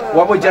hahe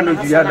wabo jano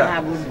juyala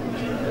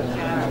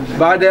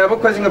baada ya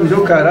kwa zinga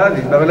mjoka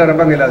radhi babala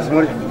rambange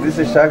lazima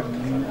zise shak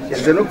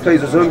ya nukta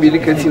hizo zombi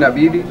liketi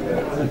nabidi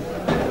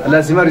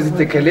lazima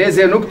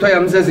rizitekeleze nukta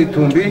ya mzee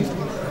Zitumbi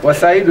wa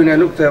Saidu ni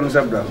nukta ya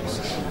mzabdu wa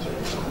msa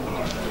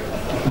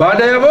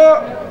baada ya bo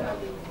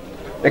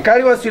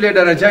ekari wasile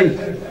darajai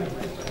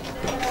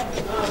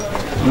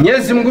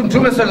Mwenyezi Mungu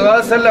Mtume sallallahu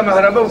alaihi wasallam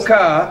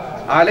harabauka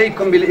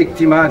alaikum bil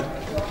iktimal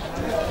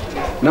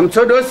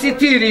namtodo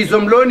sitiri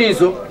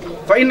zomlonizo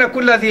fa inna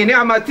kulli dhi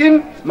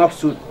ni'matin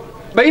mafsud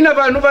baina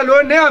banu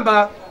balo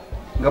neema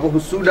ngabo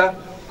husuda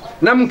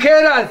na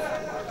mkera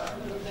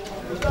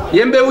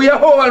yembe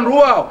uyaho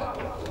wanruwao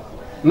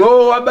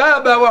no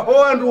wababa waho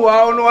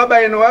wanruwao no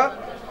wabaenwa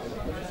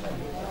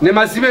ne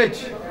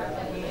mazimeji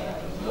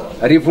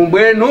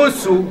rivumbwe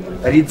nusu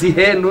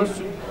ridzihe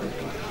nusu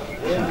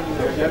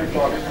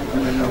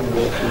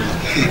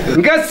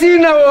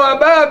ngasina wa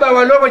baba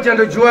walobo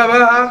jando jua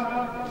baha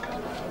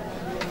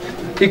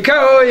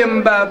ikao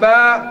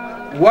yembaba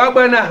wa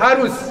bwana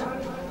harusi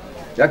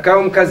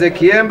yakao mkaze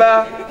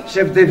kiemba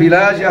chef de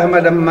village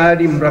Ahmad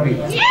Amadi Mrabi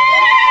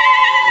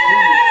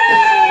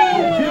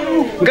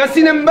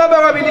ngasine mbaba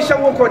wabilisha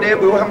uko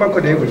debwe uhamba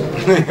ko debwe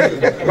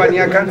kwani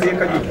akanzi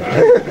kajuta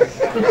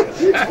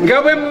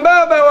ngabe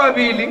mbaba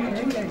wabili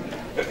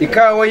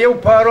ikawa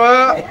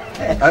yeuparwa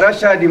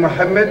Rashadi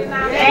Muhammad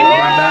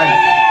Madani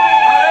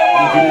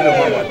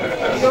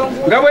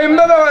ngabe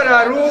mbaba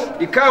wararu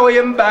ikawa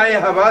yembaye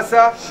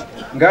habasa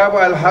ngabo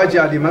Alhaji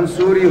Ali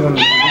Mansuri wa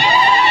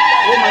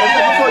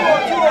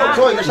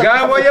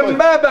ngabo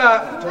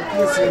yembaba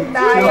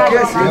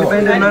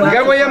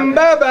ngabo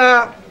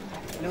yembaba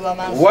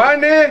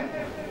wane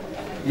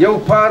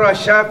yeuparwa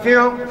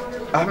Shafio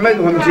Ahmed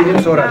wa mjini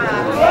Msora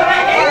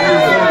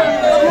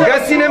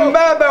ngasine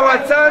mbaba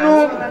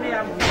watanu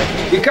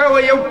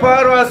ikawa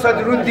yeuparwa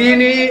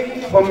Sadruddini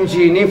wa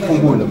mjini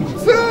Fumbula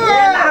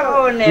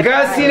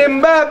ngasine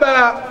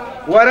mbaba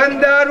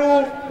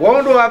warandaru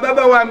wondo wa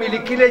baba wa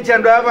milikile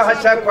jando aba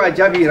hashakwa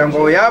jabira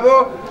ngo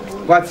yabo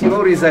kwa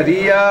tibori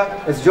zaria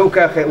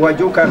esjoka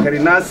wajoka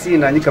kharinasi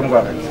na nyika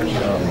mgwara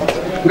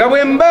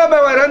ngabwe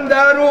mbaba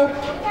warandaru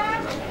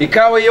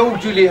ikawa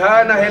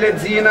yujulihana hele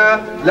zina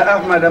la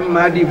Ahmad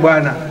Amadi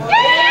bwana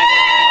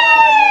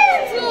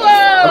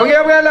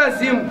abangabwa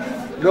lazim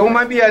lo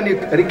mabia ni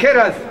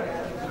rikeras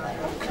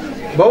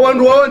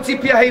bawandu wonti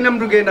pia haina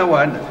mdungena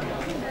wana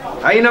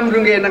haina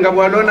mdungena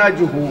ngabwalona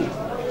juhu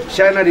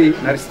shanari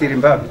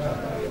naristirimbabi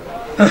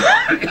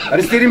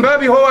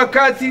naristirimbabi ho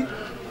wakati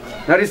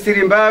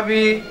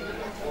naristirimbabi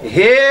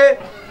he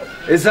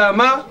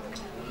ezama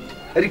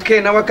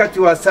rikena wakati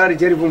wasari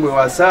jeri vumwe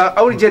wasa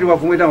au jeri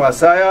wavumwe na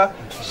wasaya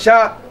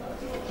sha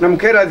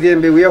namkera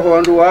dhiembe uyeho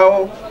wandu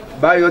wao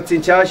bayo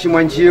tinchashi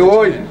Moindjie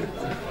oyi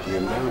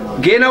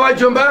ngena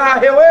wajombaha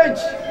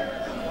hewenji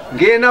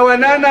ngena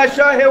wanana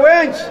sha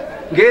hewenji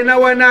ngena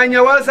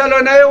wananya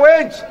wasalo na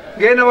hewenji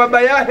ngena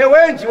wabaya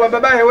hewenji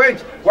wababa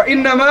hewenji wa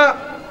inama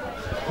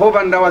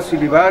hoba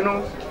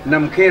ndawasulibano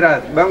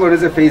namkera bango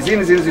reze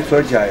feizini zinzi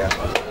tojaya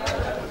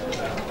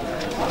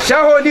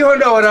shaho liho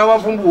ndawara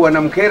wavumbuwa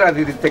namkera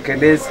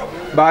ziritekeleze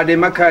baada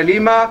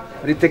makalima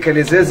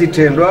ritekeleze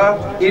zitendwa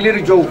ili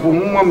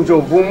rijovumwa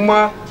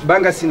mjovumwa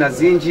banga sina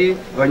zinji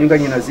wanyunga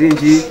nyina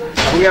zinji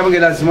kunyabange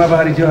lazima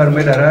bahari jo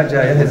harume daraja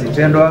ya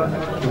zitendwa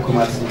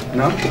tukumasi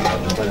no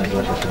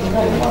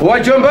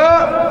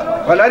wajomba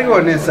walari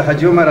wonesa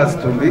hajoma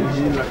rastumbi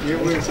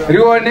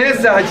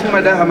rionesa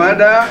hajima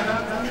dahamada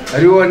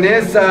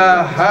rionesa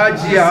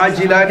haji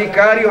hajilani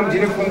kari wa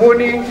mjini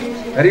Fumbuni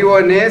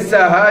rionesa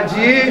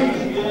haji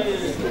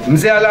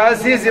mzee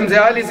Al-Aziz mzee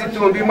Ali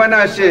Zitumbi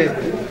mwanashe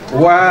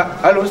wa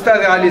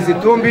al-Ustadh Ali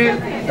Zitumbi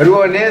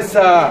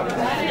rionesa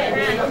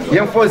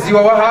yemfozi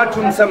wa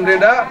wahatu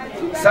msamrenda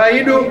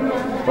Saidu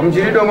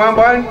mjirido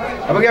mwambani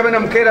abagaba na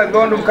mkera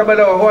gondo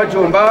mkabala wa hoa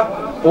jomba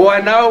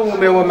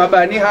wanaume wa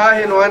mabani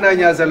hahe no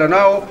wananyazala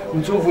nao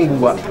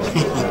mtuvumbua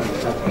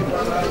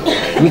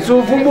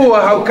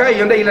mtuvumbua haukai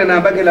yonda ila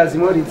nambage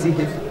lazima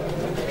rizike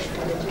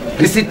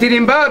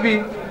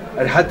risitirimbabi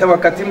hata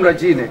wakati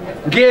mrajine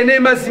ngene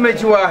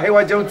mazimeji wahe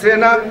wajau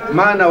tena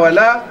maana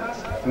wala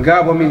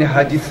ngabo mini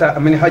haji ikawa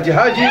mini haji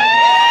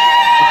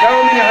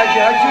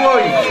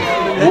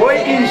woi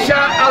insha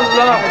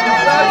Allah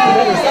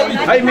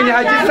hai mini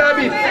haji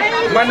sabit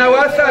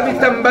manawasa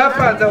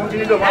bitambapa za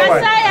mjinido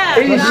mawai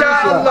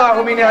insha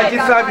Allah mini haji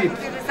sabit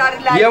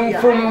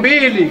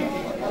yamfumbili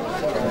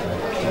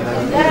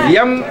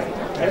yam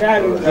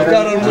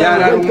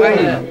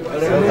yararumai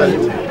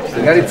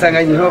ngari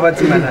tsanganyi ho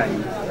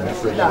batimanai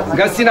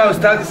ngasina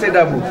ustadi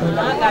sedabu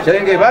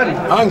chenge bali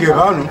ange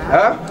banu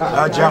ha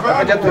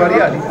aja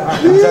tuariali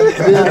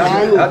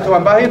atu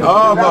ambahi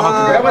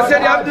kama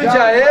sedi abdu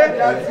jae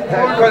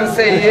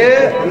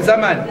conseiller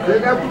mzamani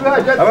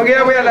abange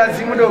yabo ya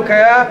lazimu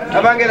dokaya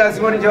abange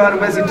lazimu ni johar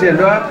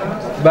mesitendwa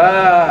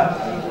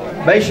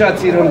baisha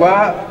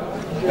tirongwa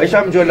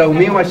baisha mjola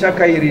umiwa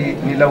shakairi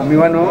ni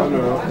laumiwa no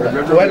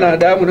wana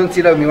damu ndo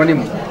tila umiwa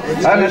ni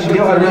ana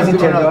johar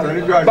mesitendwa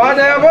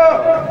baada yabo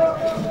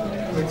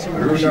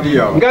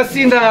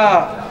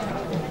ngasinda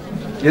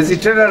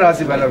yazitenda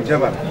rasi bala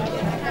mjaba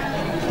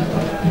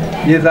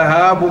ye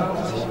dhahabu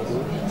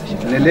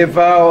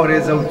nelevao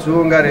reza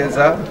utunga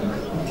reza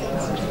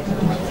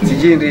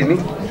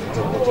sijindini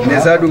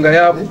neza dunga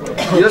yabu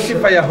yo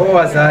sifa ya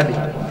hoa zadi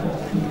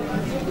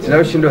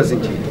zinashindwa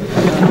zinjini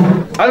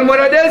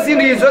almuradesi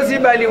ndizo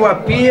zibaliwa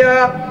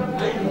pia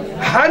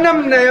hana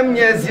mna ya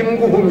Mwenyezi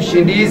Mungu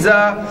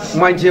humshindiza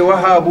mwanje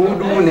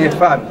wahabudu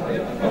nefabi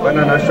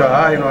wana nashwa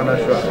hai na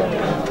wanashwa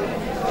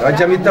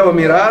wajamita wa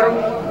miraru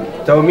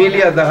taumili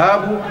ya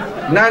dhahabu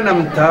nana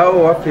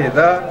mtao wa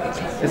fedha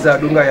eza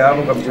dunga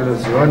yabo ngamjolo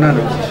ziona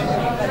no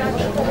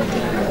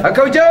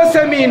akaujao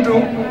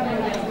semindu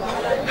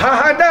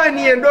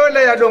hahadani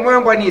endola ya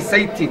domwambwa ni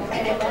saiti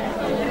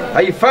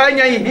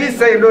haifanya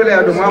ihisa endola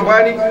ya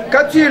domwambwa ni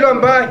katilo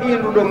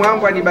mbahindu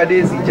domwambwa ni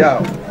badezi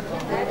jao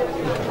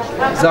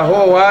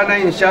zaho wana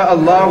insha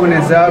Allah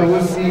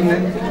unezarusi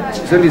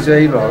zondizo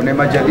hilo une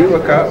majaliwa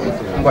ka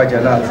mbwa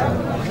jalaza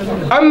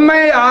amma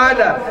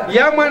ada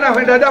ya mwana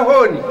hendada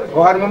honi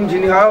oharmu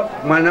mjini hao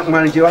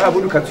mwana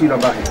habudu katilo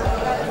mbahi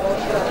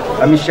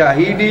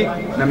amishahidi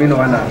na mino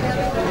wana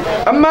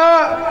amma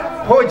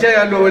hoja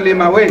ya lole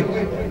mawe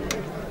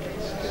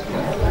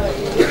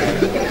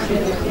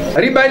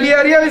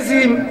ribalia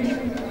riazi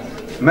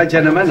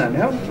majana manane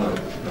hao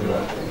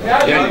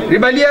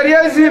ribalia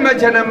riazi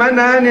majana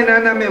manane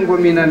nana mengo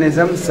minane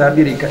za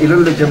msabirika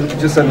ilolo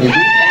josa mindu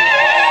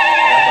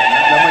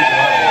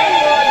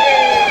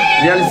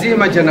riazi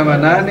majana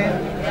manane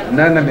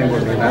nana mengo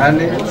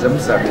minane za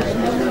msabirika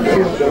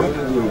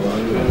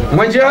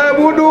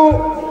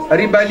mwajabudu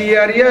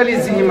ribalia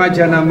riazi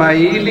majana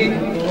maili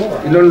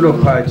ilolo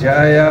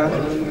pajaya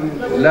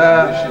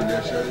la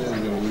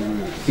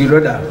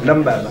iloda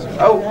lambala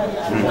au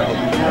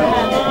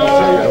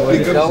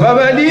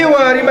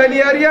babaliwa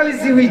ribalia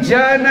rializi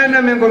vijana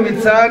na mengo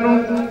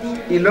mitano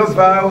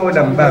ilovao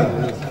lambala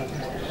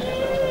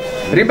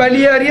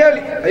ribalia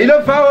riali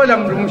ilovao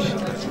lamrumushi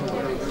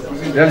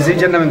rializi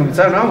vijana mengo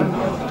mitano au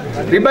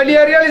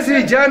ribalia rializi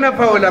vijana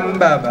pao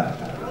lambaba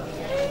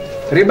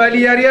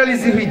ribalia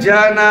rializi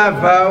vijana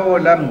pao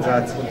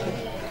lamzazi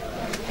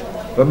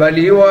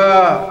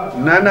babaliwa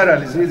nana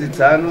rializi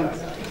zitano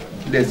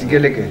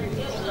dezigeleke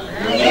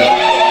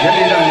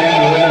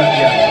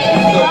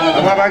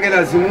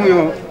ababagela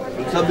zimuyo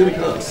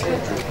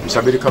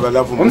msabirika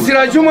balavu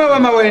umsirajumwa wa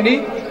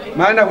maweni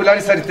maana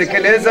hulali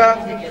salitekeleza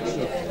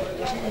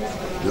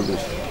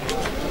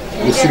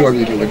msiri wa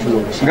bili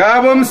wajuo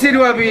ngabo msiri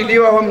wa bili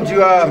wa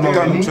mjiwa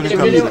maweni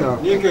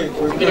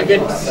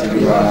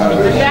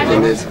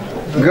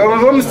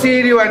ngabo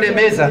msiri wa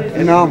nemeza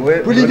naam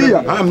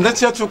kulidia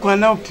mnati atukwa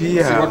nao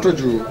pia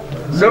watoju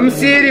ndo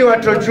msiri wa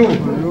toju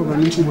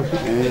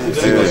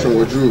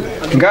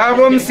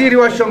ngabo msiri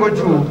wa shongo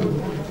juu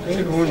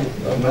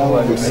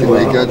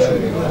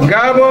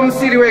ngabo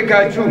msiri wa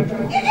gaju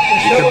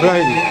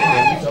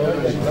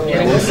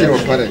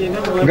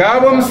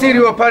ngabo msiri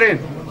wa pare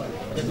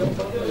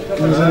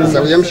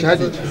zawiya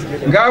mshahadi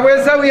ngabo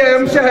zawiya ya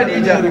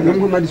mshahadija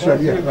ngambo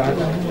madiswadia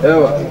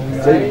ewa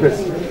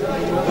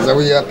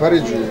zawiya pare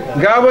juu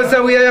ngabo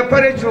zawiya ya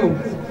pare juu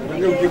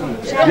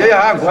yeye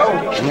hangu hao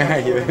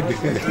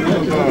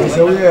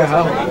zawiya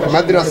hao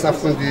madrasa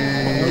fundi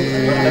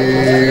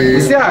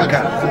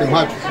Isiaka fundi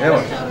mhaju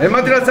ewa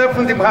madrasa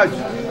fundi mhaju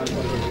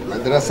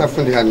madrasa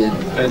fundi hamid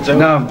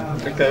naam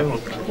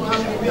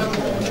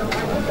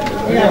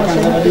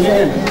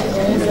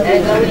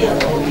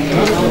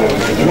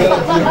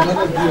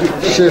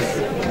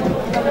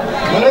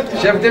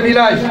chef de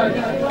village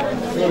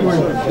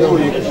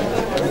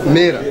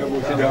mera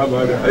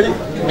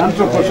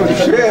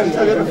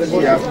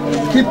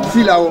kip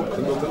filao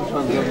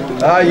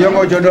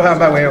yongo jodo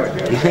hamba wewe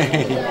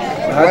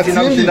hati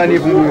na mshinda ni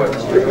fungue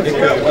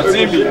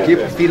kip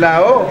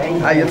filao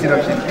hayo sina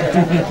mshinda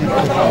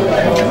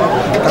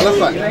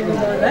talafa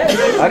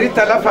ari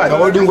talafa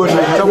kawodi ngono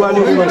tabani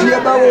ngia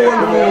bawo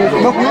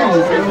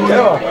makuyibu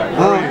ewa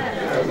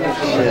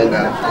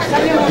shenda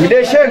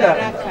ide shenda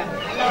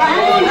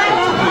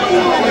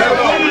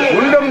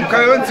undo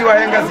mkayonzi wa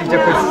henga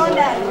zichepesi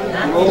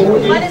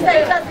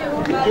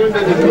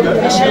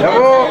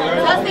yabo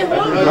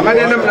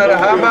kamanena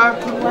mnarahama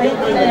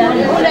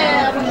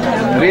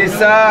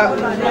risa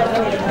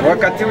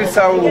wakati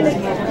wisau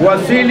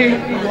wasili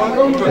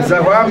za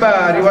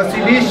kwamba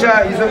riwasilisha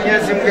hizo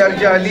Mwenyezi Mungu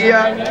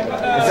alijalia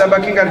za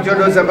bakinga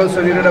rijodo za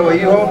mbausonirada wa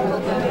hiyo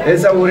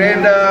eza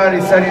urenda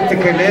risali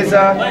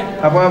tekeleza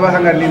ababa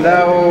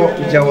hangalilao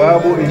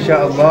jawabu insha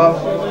Allah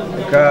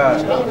ka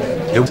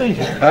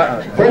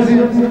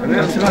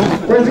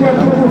kwezi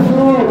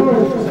watukufu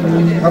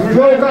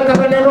amjoka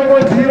kamaneno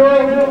ngoziro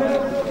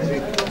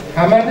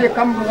hamade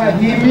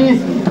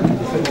kamrahimi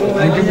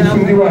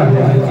ndifundi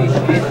wake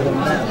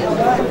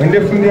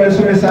ndifundi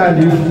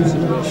wasomesali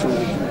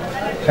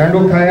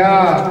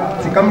kaya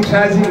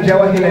sikamchazi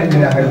mjawa hila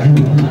nila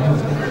haju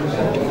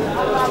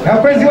na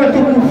kwezi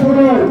watukufu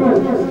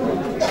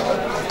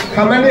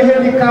kamane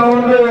heli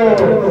kaondo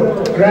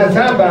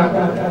razaba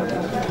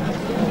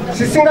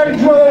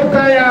sisingalijua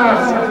ukaya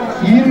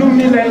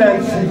yinumila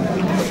nansi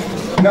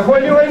na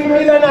holiwe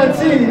yinumila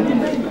nansi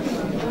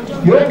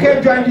yoke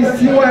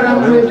jandisiwa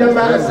ramwe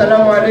jamaa.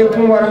 Assalamu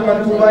alaikum wa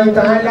rahmatullahi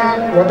ta'ala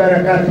wa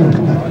barakatuh.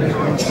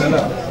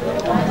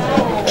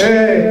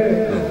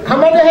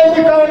 Hamada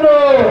hendi kaundo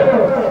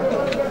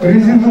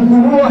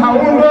rizizukuru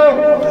haundo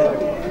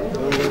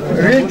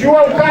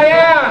rijua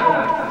ukaya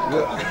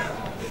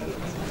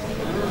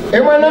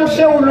emwana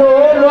mshe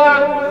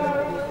uloolwa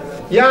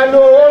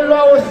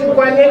yaloolwa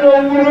osikwaneno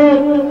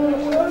unu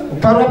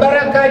uparwa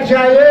Baraka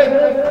jaye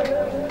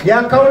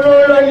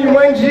yakaololwa ni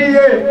Moindjie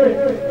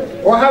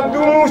wa Abdu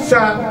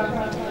Musa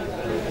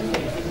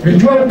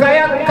Rijua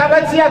ukaya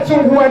kabati ya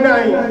tungua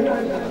nai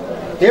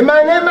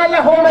emanema la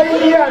homa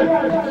ilian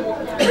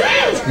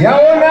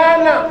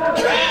yaonana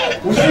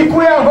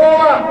usiku ya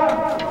hoa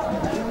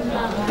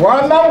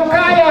wamba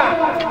ukaya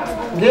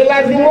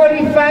ngelazimo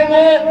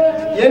rifanye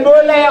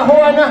yendola ya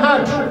hoa na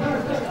hatu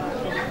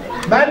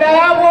baada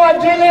yabo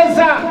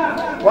wajeleza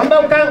wamba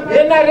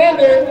ukaya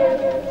rende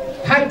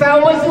hata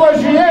mwezi wa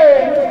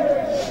juye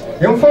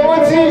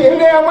mfomoti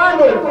ile ya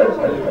mwando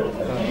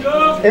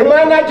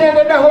emana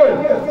jende daholi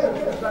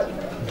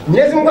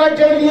Mwenyezi Mungu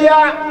ajalia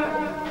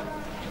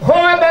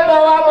hoa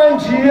baba wa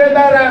Moindjie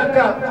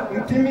Baraka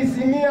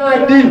mtimizimia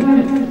adi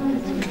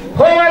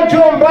hoa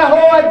jomba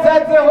hoa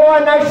tate hoa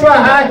nashwa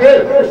hahe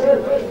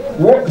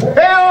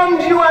heo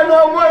mji wa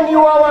nomoni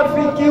wa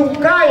wafiki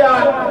ukaya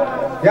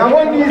ya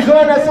honi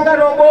izona singa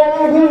robo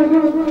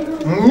Mungu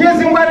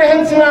Mwenyezi Mungu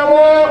arehensi namo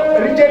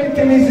rijeli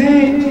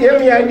timizi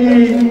yemi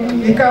adi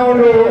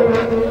ikaono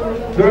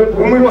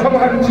umuru hama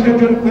haruchido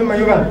jonu kwema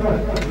yuwa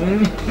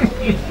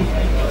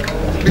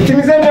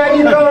Bitimizeni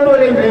hadi kaondo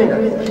lenga.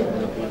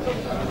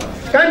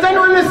 Kanzani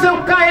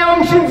wanasukaya wa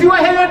mshinzi wa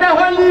helada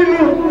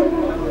halinu.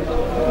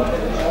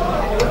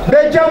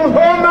 Beja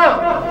mhoma.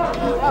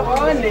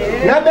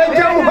 Na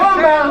beja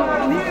mhoma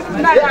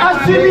ya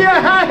asili ya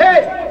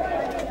hahe.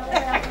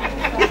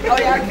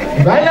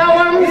 Bala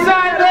wa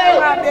mzade.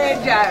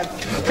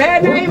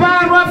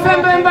 Uparwa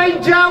fembe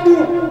mbaijabu.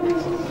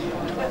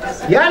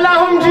 Yala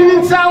humjini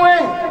nsawe.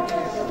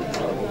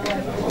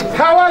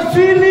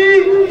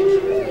 Hawasili.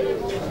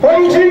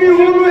 Moindjie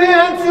hulu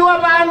hensi wa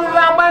banu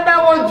wa banda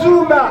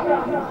wazuba.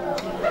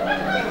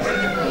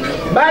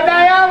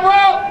 Baada yavo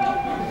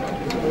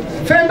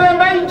fembe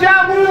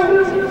mbaijabu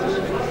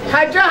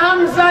haja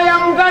hamza ya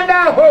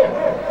mgadaho.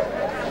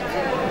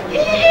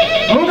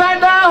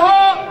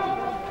 Mgadaho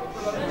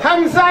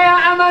hamza ya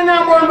amana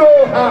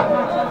mondoha.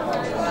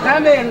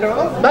 Namendo.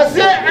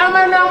 Basi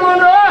amana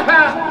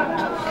mondoha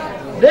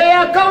de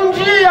ya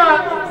kaunjia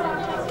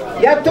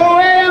ya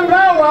towe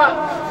mbawa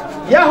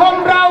ya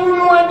homra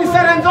unwa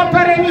disaranzo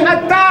pareni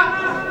hata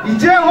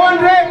ije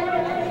honre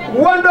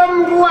wondo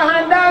mdu wa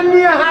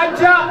handani ya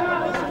haja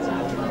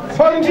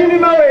Moindjie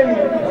maweni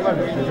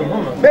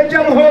beja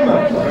mhoma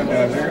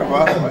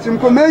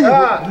simkomei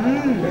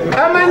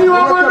amani wa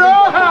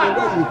mondoha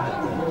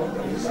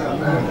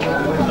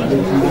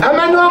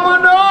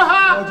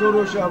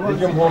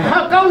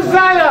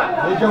hakauzaya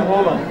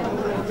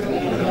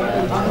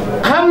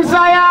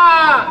hamzaya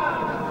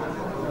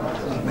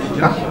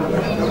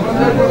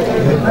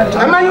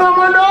amani wa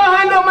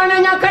mondoha ndo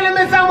mananya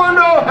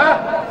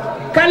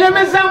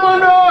kalemeza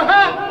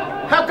mondoha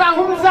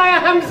hakahumzaya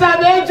hamza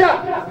beja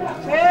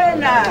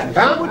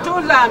tena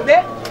kutuzambe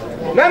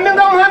na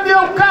minga muhabio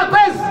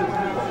ukakwezi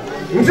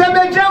mze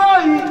beja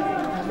woi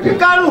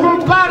rikalu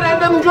humpara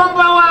ende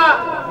mjomba wa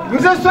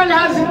mze swali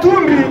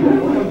hazitumbi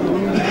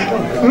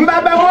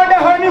mbaba woda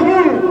honi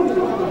hunu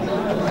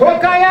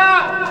kokaya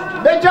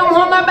beja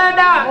mhoma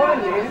bada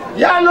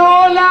ya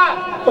lola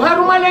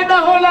harumaleda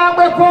hola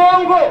bwe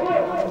kongo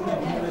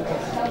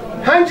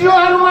hanjio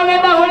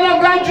harumaleda hola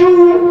gaju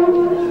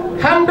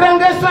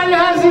hamdrange swali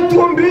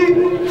hazitumbi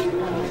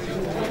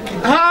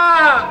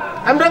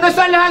hamdrange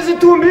swali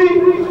hazitumbi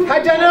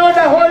hajaneo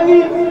da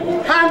honi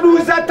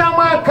handuza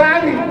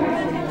tamakari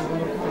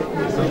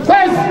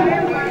kwezi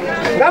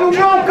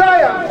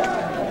ngamjokaya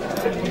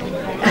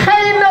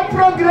haina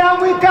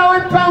programu ikawe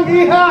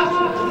pangiha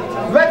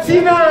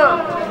vatina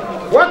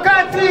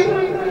wakati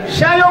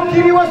shayo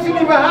kiri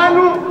wasili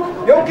bahanu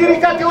yokiri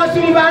kake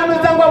wasili bahanu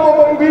zangwa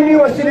momo mbini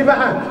wasili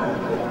bahanu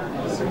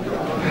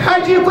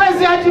haji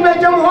kwezi haji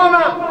beja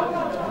mhoma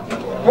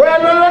wala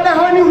lola da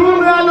honi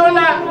hulu ya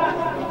lola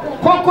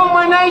koko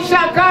mwanaisha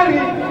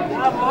kari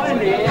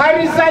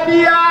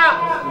harizalia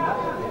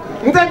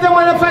mzate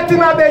mwana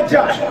Fatima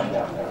beja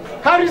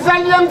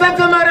harizalia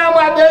mzate Mariamu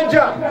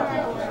beja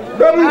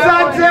do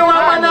mzate wa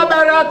mwana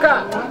Baraka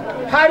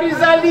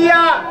harizalia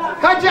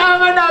haji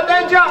Amana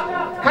beja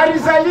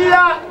harizalia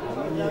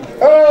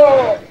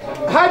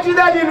haji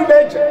Dalilu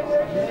beja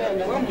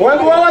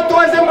wandu wa watu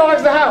wazemba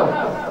wazahao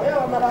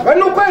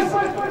wanu kwezi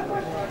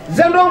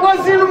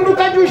zendongozi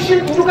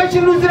mduka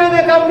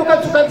chiluzireveka mduka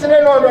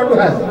tukansineno wandu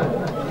hazi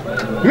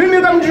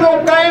mimi kamjua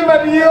ukaemba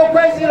biyo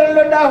kwezi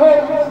lolodaho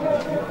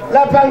la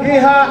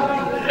pangiha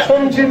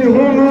mjini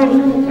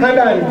hunu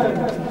handani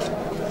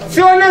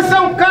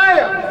sionesa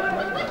ukaya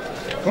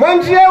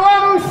Moindjie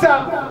wa msa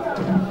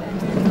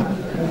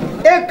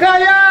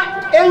ekaya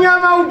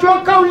enyama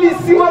ujoka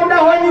ulisiwa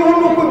udahoni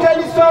hunu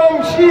kujaliswa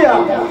mshia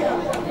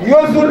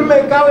yo zulme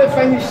kawe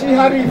fanyishi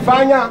hari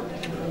ifanya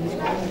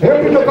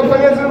hebu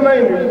tokafanya zulma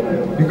ini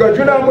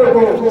ikajuna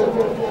mweko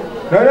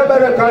na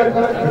Baraka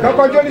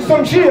kakajaliswa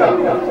mshia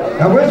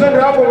na mwezo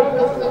ndabo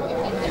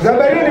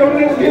zabarini hunu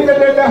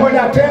ingelenda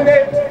hola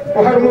tende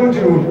uharumu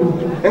mjini hunu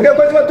enge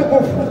kwezi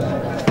watukufu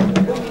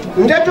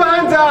ndeto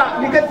anza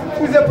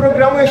nikatukuze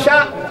programu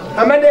esha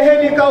amade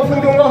heli ka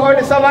ufundi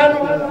ngohode savanu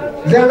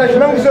zenga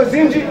shunangu so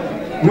zinji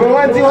no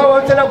wanzi wa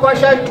wantena kwa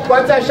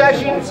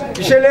shashi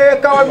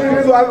isheleka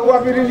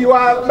wabirili wa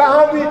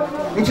bahawi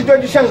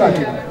mchitoji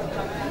shangati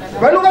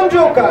Banuka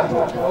mjoka.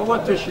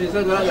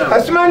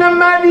 Asmana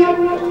mali.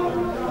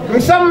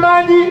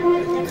 Msamali.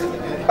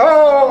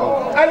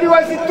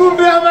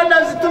 Aliwazitumbe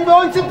hamada zitumbe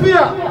onsi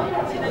pia.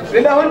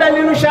 Lina honda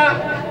linusha.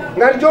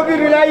 Ngarjobi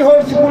rilai ho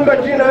sikunda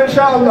jina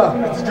inshallah.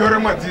 Tijore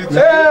matiti.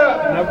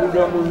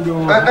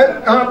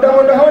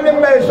 Abdamondo hone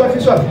mbaye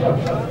swafi swafi.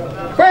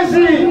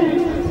 Kwezi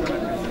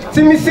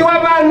timisiwa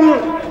banu.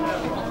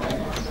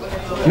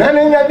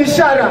 Nani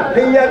nyabishara.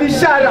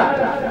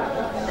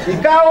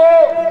 Ikawo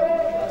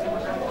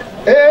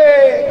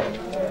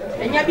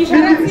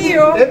nyabishara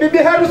sio. Bibi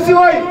harusi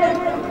hoi.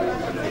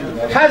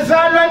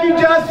 Hazala ni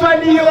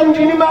jaswali hiyo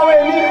mjini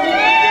maweni.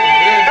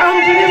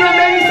 Mjini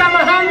maweni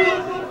samahani.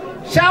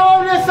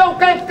 Shaone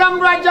sauka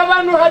kamra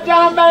javanu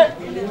hajamba.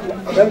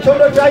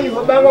 Mtoto tai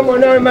baba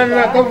mwanawe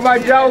maana kwa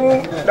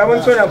jau na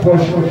mtoto na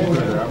posho.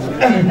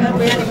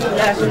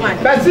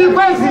 Basi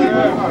kwazi.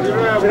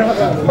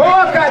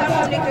 Wakati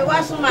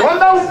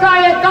wamba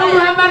ukaye kama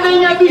hamana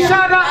ya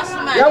bishara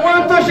ya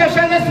wantosha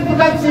shanga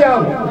sikukati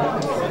yao.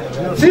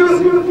 Si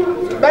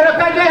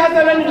Baraka jai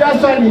hata ni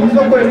jaswali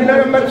hizo kweli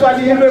na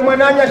maswali hilo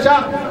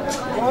mwananyasha.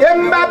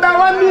 Mbaba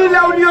wa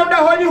mila ulioda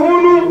honi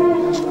hunu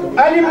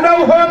alimda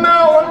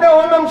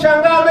homa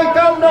mshangama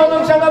ikawa mda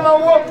mshangama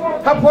huo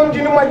hapo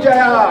mjini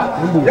Mwajaya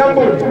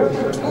jambo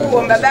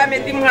huo mbaba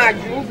amedimhaju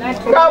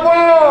ngabo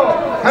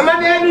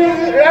amaneni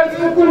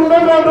razuku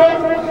ndondo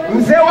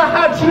mzee wa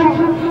hatim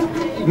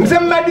mzee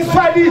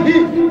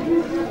madiswalihi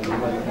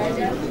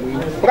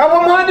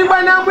ngabo mwadi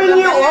bwana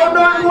mwinyi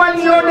odo wangu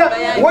walioda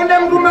wende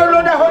mdume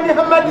uloda honi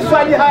hamadi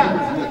swaliha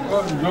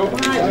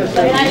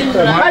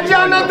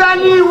Ajana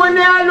dali wene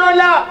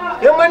alola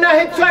yemana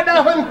hitswada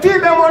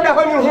hontibe moda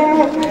honi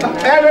hunu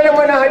alole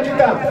mwana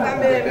hajita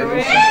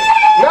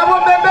ngabo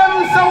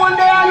bebe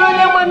msawonde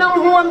alole mwana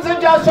mhuwa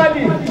mzeja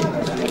swali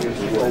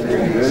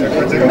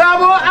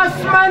ngabo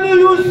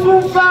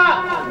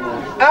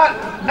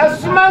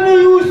Asmani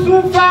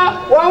Yusufa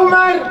wa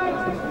Umar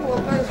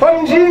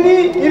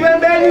Moindjie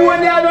ibembeni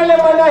wene alole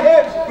mwana he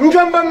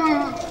mjomba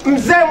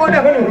mzee moda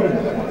honi hunu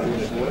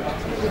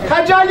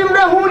Hajali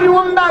mrahuli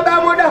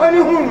wambaba moda honi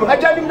hunu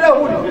hajali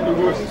mrahuli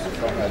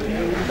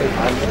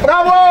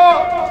Bravo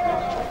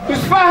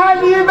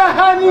Usfahali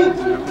bahani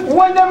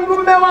wanda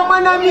mdume wa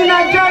mwana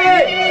mina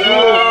jaye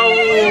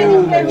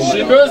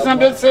Shidosa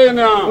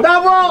mbetsena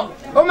Bravo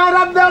Omar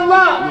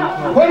Abdallah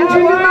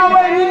Moindjie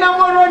maweni na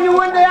moroni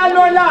wanda ya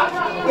lola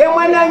ya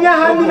mwana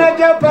nyaha mina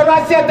jaye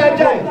parasi ya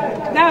tajaye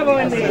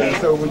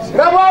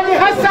Bravo Ali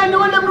Hassan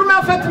wanda mdume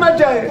wa Fatima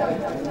jaye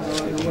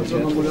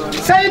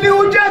Saidi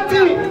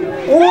Ujati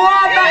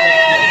Wada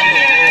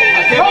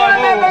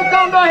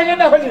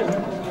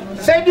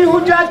Saidi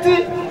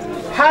Hujati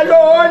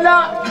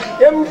Halola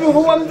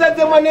Mjuhu wa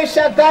mzazi mwane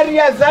shakari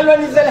ya zalwa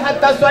nizal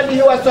hata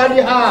swalihi wa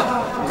swaliha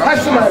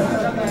Hashman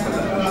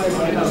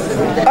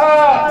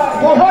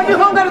Muhoni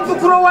honga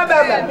tukuro wa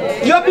baba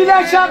Yo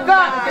bila shaka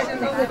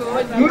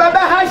Mbaba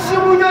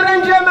Hashimu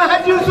nyoranjema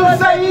Haji Yusuf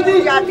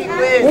Saidi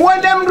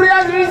Uwende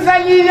mriyaz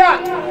rizaliya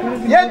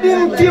Ya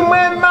binti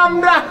mwema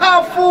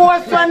mrahafu wa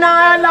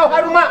swana ala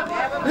haruma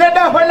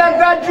Leda hola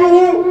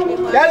gajuhu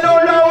Ya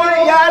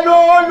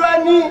lolwa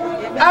ni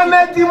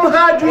Ameti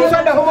mhaju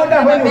sada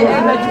homoda honi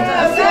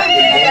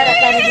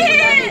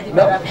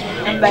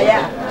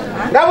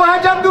Namu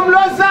hajabdu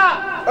mlosa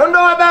Ondo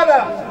wa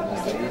baba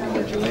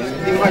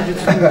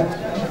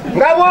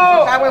Ngabo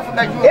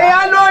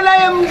alola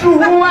ya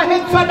mjuhu wa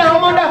hitswada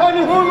homoda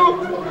honi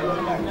hunu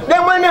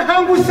Demwane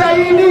hangu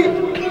Saidi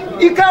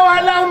Ikawa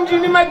ala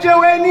mjini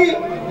majeweni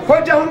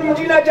Hoja hunu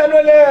mjini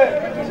ajalole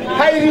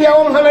Hairi ya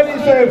Muhammad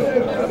Yusuf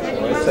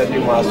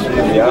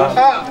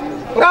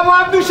Ngabo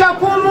Abdu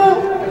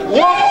Shakuru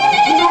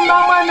Ndumba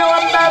mwana wa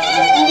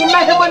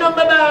mbahe mwana wa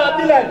mbaba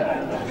Bilal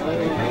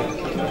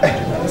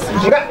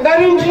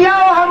Ngarinji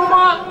yao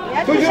haruma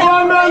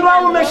Tujurondo ndwa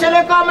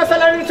umesheleka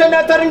masala nisende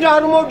atarinja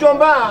haruma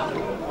ujomba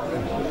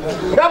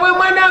Ngabo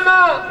mwana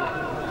ma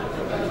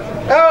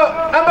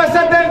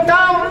Ambassadeur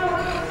Tam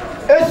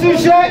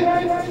SUG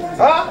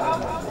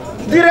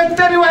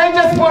Directeur wa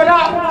Diaspora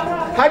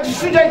Haji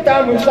Shuja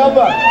Tam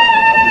inshallah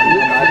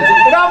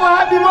Ngabo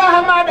Habib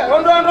Muhammad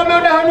ondo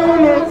mewda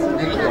hanunu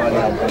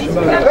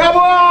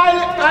Ngabo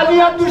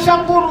Ali Abdou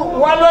Shakur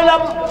walola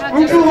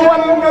mjuhu wa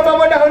mjoba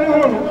moda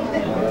hanunu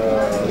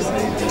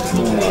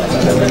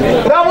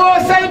Ngabo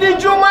Saidi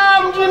Juma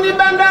mjini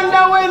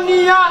Bandanda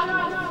Wenia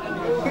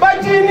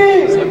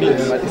Mbajini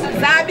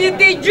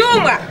Sabiti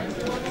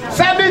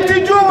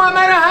Juma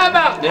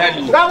marahaba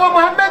Ngabo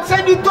Muhammad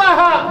Saidi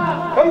Twaha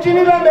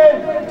mjini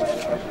Bambeni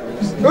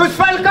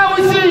Usfal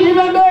Kausi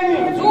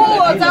Bambeni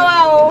Zuo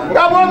zawao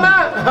Ngabo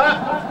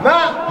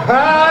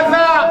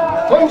Haza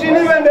mjini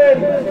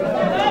Bambeni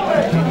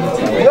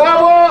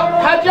Ngabo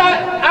Haja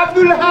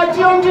Abdul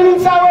Haji mjini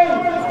Saweni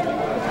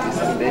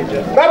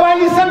Ngabo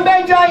Ali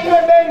Sambeja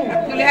Bambeni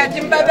Abdul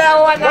Haji mbaba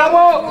wana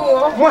Ngabo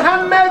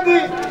Muhammad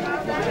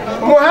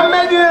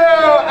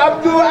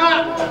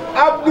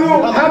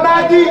Abdu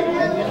Hamadi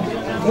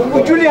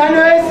Ujuli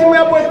hana esimu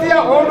ya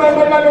botia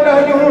ondo malona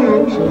hani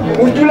hunu.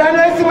 Ujuli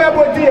hana esimu ya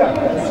botia.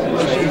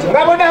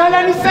 Ngaboda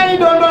hala ni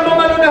Said ondo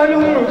malona hani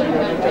hunu.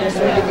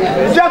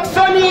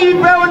 Jackson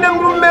ibe onde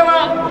mrumbewa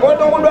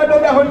ondo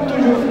hani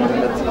tuju.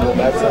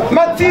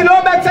 Matilo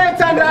bata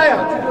Tandraya.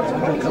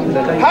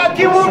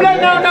 Hakimu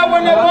mlana na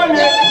wone.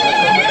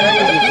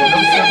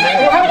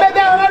 Muhammad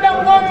hada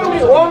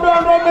ngomni ondo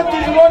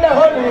metuju ondo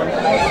hani.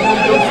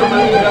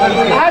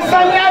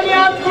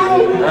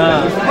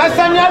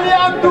 Hassan Ali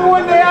Abdu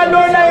wanda ya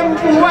lola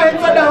mtu wa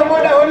hifadha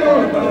hamoda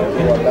honu.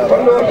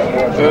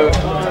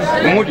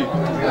 Mudi.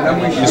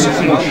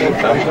 Yusuf Moshi.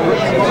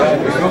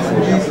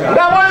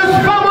 Dawa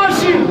Yusuf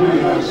Moshi.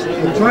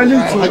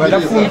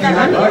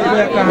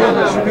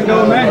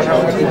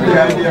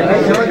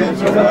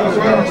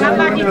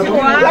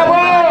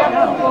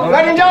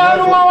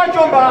 Dawa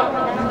wajomba.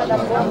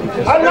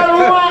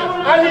 Analuma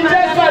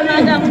alijezwa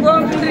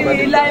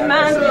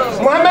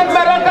Muhammad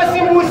Baraka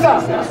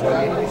Simbusa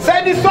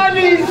Saidi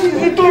Swali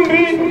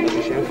Zitumbi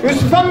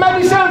Yusufa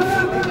Marishaf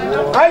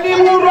Ali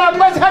Murwa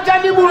kwa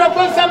Hajali Murwa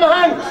kwa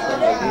Samahani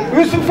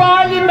Yusufa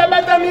Ali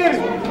Mbabatamir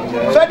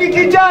Swadi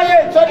Kijaye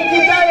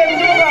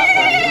Mjomba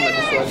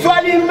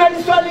Swali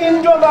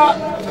Mjomba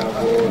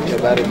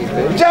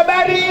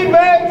Jabari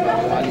Ibe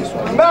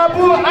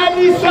Babu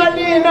Ali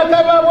Swali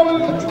Nakababu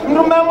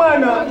Mruma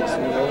Mwana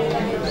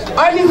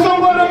Ali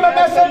Songoro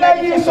Baba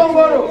Salali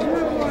Songoro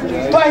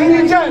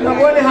Twahiri jana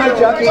mwone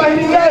haja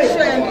Twahiri jana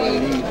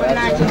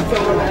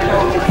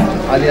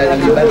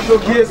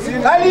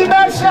Ali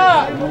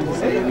Basha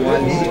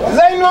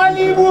Zainu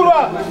Ali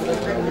Burwa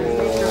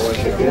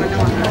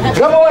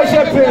Gabo wa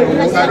Shepe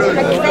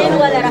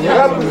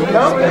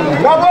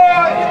Gabo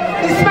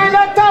Ismail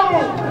Atamu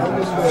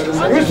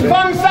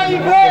Yusufam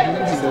Saibe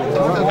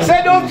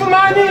Said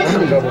Othmani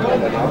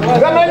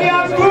Gamali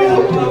Abdu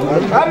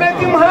Ahmed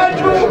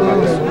Mhaju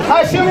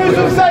Hashim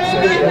Yusuf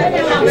Saidi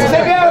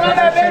Sebea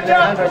Rana Beja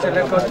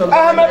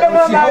Ahmed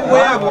Muhammad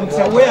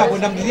Msawe yako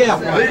ndamgilia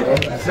yako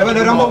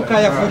Sebea Rama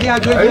ukayafunia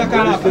joji ya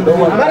kana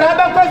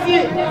Marhaba kozi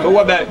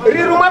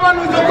Riru mama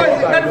nuzo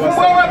kozi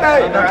Nadifumbo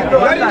wabaye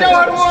Narija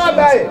waru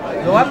wabaye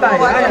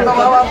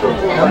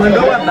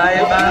Namando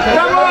wabaye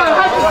Namo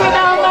Hasisena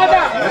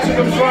Hamada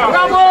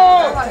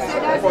Namo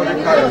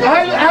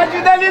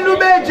Haji Dalilu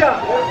Beja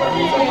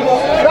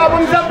Ngabo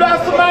Mzabdu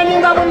Asumani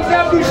Ngabo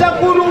Mzabdu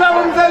Shakuru Ngabo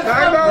Mzabdu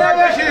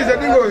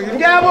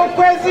Ngabo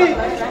kwezi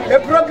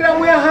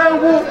programu ya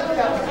hangu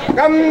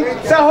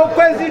Saho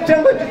kwezi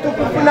tengo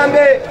tutukufu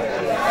nambe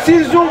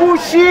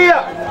Sizungushia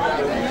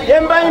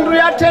Yemba indu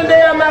ya tende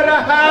ya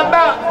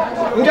marahaba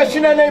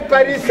Ngeshina na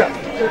iparisa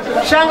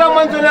Shanga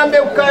mwanzo nambe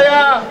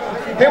ukaya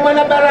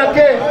Hemwana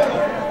Barake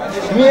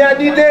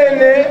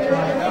Miadidene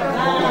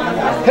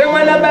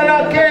Hemwana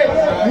Barake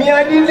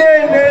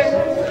Miadidene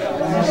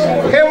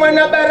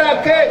Hemwana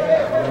Barake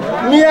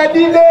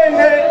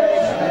Miadidene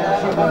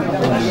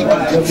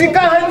Sika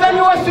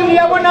hanzani wasuli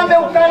ya mwanambe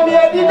ukandi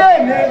ya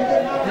didene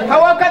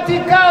Hawakati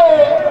kao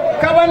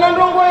Kawana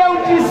ndongo ya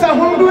utisa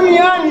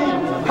hunduniani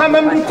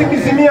Hama mruti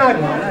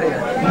bizimiani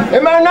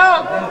Emana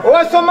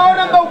wasoma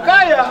oramba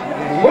ukaya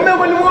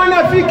Umengo ni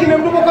mwana fiki na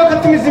mdumo kwa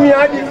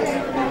katimizimiadi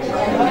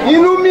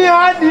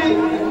Inumiadi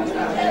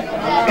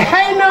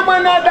Haina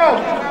mwanadamu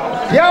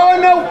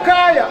Yaona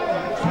ukaya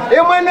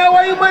Emana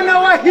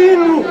wa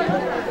hinu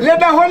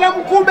Leda hola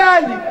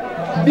mkubali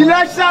Bila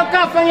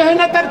shaka fanya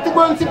hina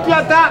tartibu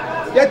nsipiata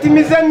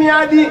Yatimize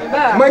miadi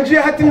Moindjie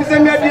hatimize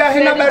miadi ya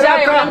hina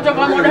Baraka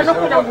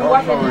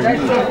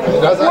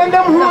Wende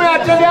mhu ya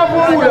tende ya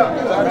vumula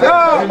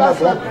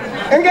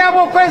Enge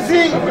yabo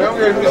kwezi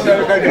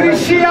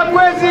Rishia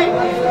kwezi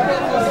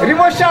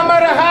Rivosha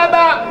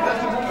marahaba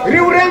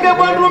Riurenge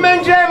bwandume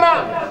njema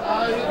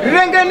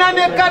Renge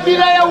nane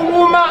kabila ya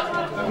Uruma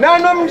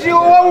Nano mji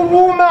wa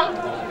Uruma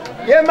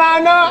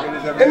Yemana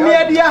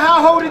miadi ya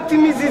haho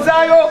uritimizi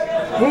zayo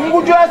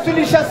Mungu jua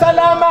sulisha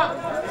salama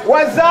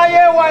Wazaye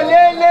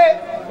walele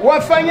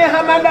Wafanye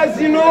hamala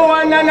zino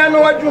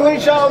Wananano wajuhu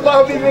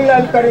inshallah Bidhinla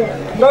al-Karim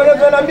Naona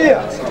zonambia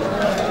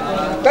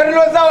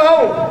Karilo zao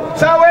hao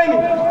Saweni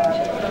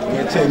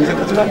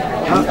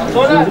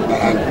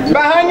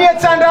Bahani ya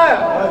Tandraya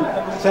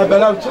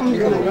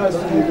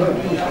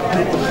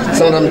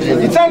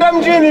Itanda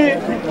mjini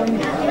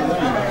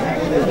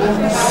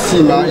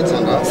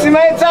Sima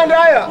ya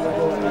Tandraya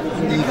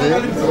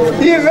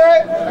Ive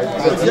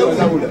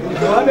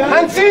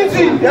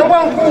Hansinzi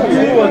Yamba mkuu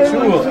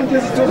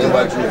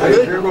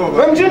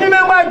Mjini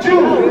memba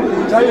juu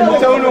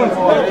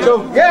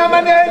Gaya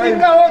madeni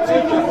kahoti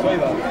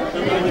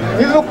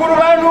Izukuru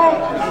banu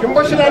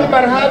Kimboshilani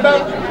marhaba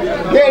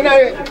Gena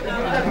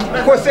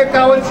Kose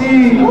kahoti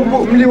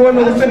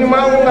Mliwono useni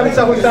mwangu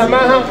Kamisa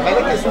husamaha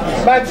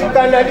Bati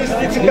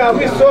kanalisti tika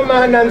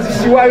wisoma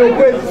Nanzishi wayo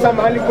kwezi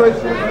Samahali kwezi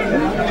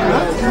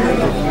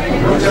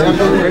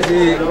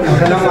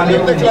Assalamu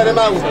alaikum.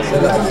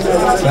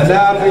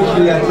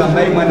 Salamu ya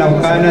sambai mwana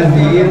ukana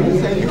zihir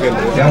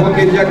ya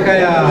wake jaka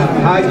ya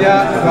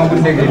haja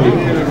kambundegeli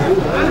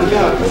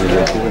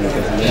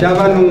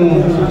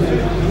Shabanu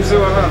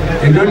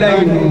Indola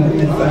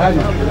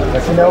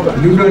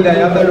Indola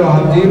Yabalo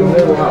Hamdino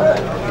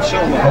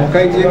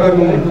Aukai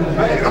Jebanu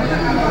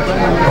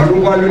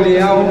Waruwalu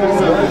Liao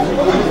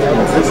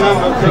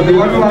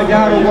Watu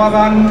Hajaru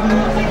Waban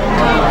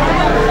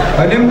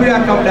Padembria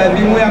Kabla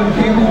Bimu ya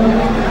Mkibu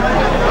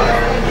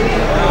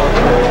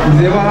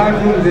Mzee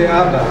Wahatu Mzee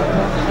Aba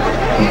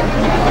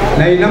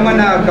na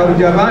inamana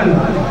Kaujaban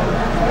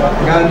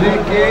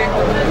Gazeke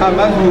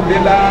Amazu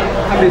Bela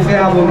Amese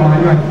Abono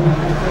Hanwa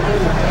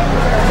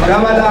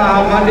Kamala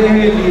Amande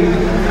Heli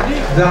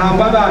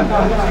Zahambaban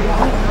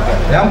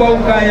Yamba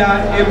Ukaya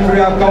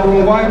Emria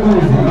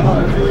Kaurungwangu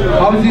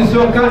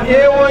Auzisoka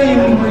Ewa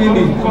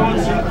Imrini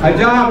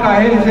Ajaka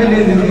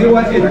Hensele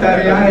Ziziwa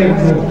Etaria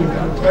Hempo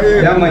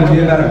Yama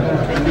Jelara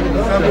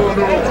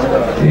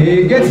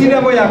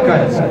Getsina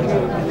Boyakai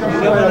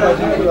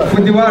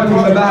Fundi watu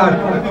Mabahar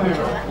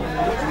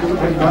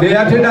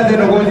Deyatenda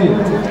Zenogoni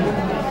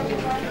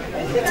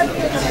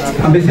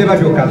Ambesema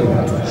Jokazo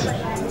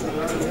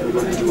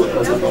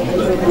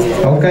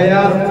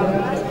Aukaya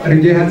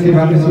Rijehan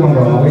Sibami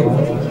Suambawe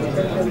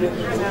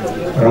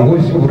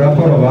Rangus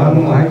Urapa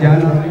Rawanu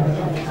Mahajana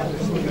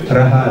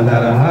Raha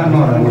Larahano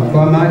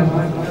Ranukwamai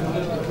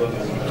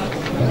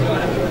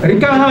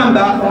Rika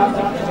Hamba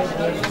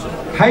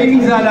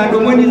Haini Zala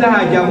Domoni za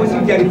Hajabu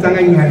Sijari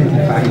Tangani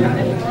Harizifanya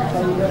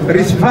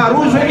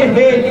Risfaruzo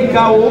Eheli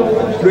Kao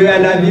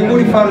Loyala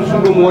Limuri Farusu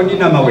Domoni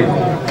na Mawe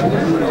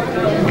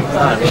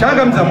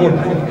Shaga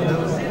Mzamota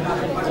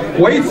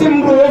Waisi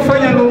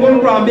Mruofanya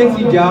Nungonru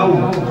Ambesi Jau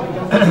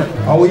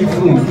Au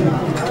Ifumi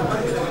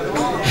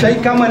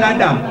Shaika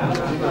Manadam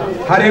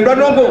Haredwa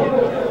Nongo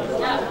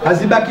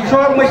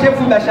Azibakishwa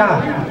Mweshefu Basha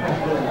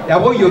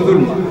Yabo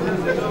Yodhulma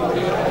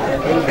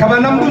Kama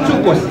Nambutu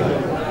Kosi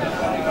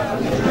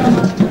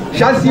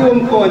Shasi wa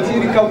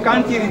mkontiri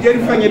kaukantiri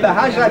jerifanye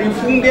bahasha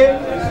rifunge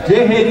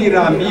jeheri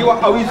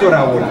rambiwa awizo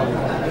raola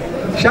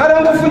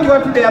Shara ngufunji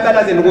watu de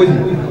yabala zengozi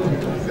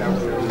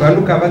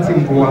Bandu kabati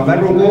mbuwa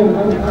bandongo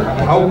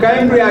au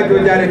kaemdo ya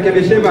jojare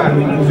kebeshe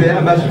banu Mze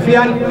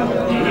Abasufian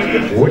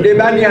Ode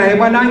bani ya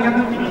hewananya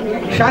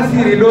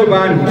Shasi rilo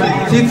banu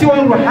Siti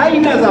wangu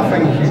haina za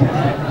fanyishi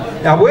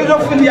Ya wezo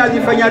fundi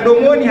hazifanya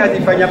domoni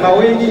hazifanya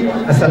mawengi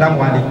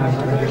Assalamu alaikum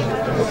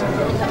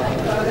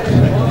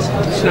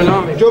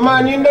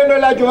Jomani ndendo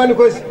la Jomani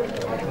kosi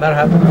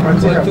marhaba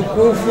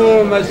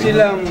watukufu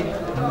masilamu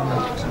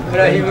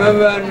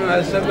rahimabanu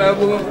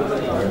sababu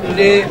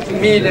le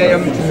mila ya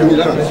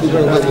mtume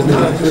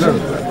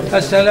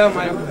assalamu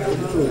alaykum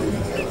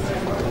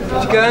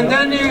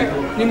sikandani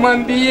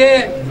nimwambie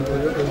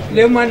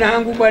le mwana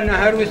wangu bwana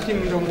harusi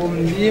mrongo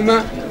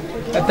mzima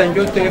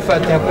atanjoto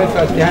Fatiha kwa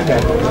Fatiha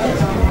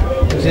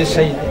Mzee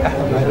Said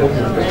Ahmad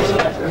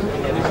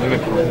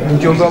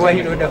mjomba wa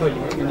hilo dahoji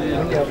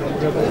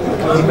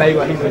Mbai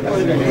wa hilo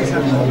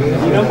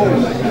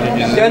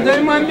Janda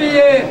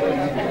nimwambie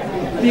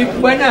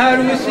bwana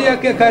harusi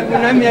yake karibu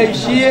nami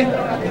aishie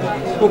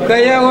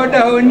ukaya oda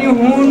honi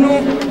hunu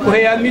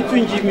kwa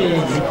mitunji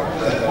mingi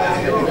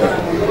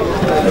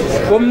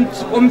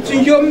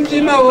omtunjo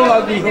mzima wa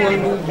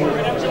abihonu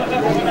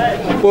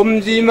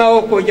omzima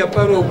oko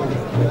japarogo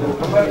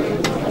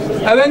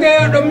abenge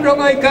ndo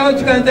mrongo ikao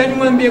tukanda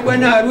nimwambie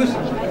bwana harusi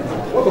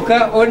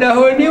uka oda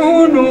honi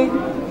hunu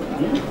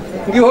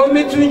ngiho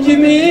mitunji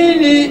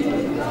miili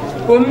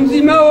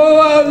omzima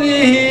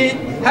wawadhihi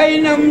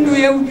haina mndu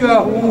ya ujwa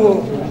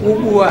huo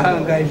ugu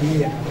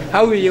wahangalia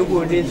hawi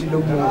yegonezi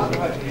lomo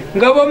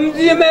ngabo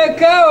mzima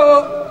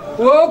ekao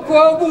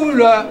woko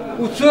bulwa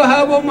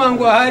usohabo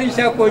mwangu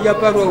harisha koja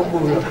paro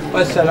bulwa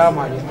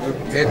wassalamu alaykum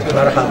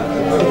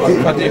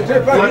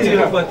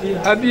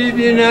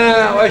habibina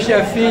wa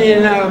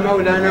shafina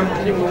maulana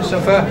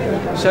Mustafa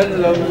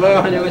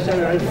sallallahu alaihi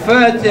wasallam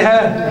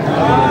al-Fatiha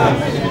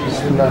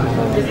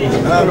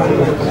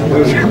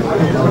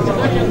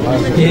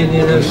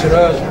اهدنا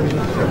الصراط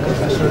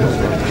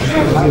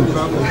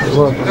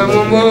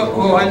كما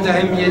هو عند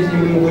هم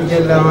يزم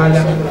جل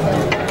وعلا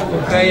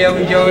وكايا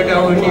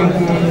وجوده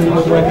ونكم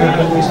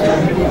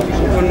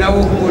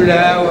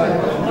ونوكلا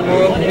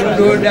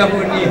ونوده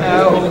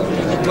نهاه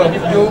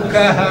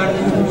وهجوكا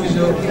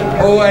هنوزو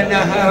هو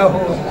نهاه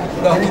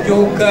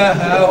وهجوكا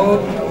هاو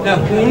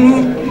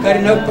نكون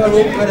كرنا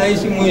برو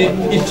كرايس مي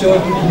إيشو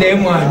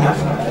دمانا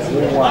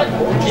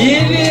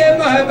إلي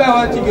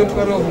مهبوات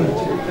جبروهم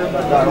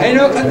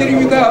أنا كدري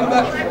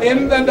مكابا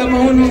إمبا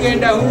بمهون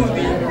عند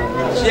هوبي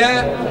شيا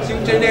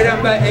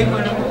سوتنيرامبا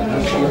إيمان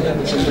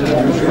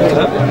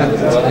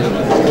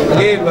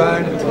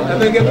Leban,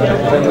 abang kita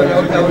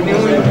pernah tahu ni,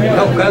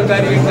 tahu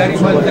kari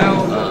bandau,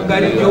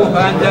 kari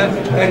Johanda,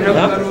 kari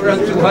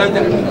orang Tuhan.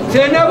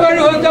 Saya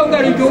baru tahu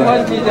kari Tuhan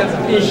tidak,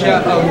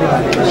 insya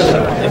Allah.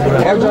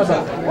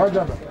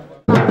 Wajib.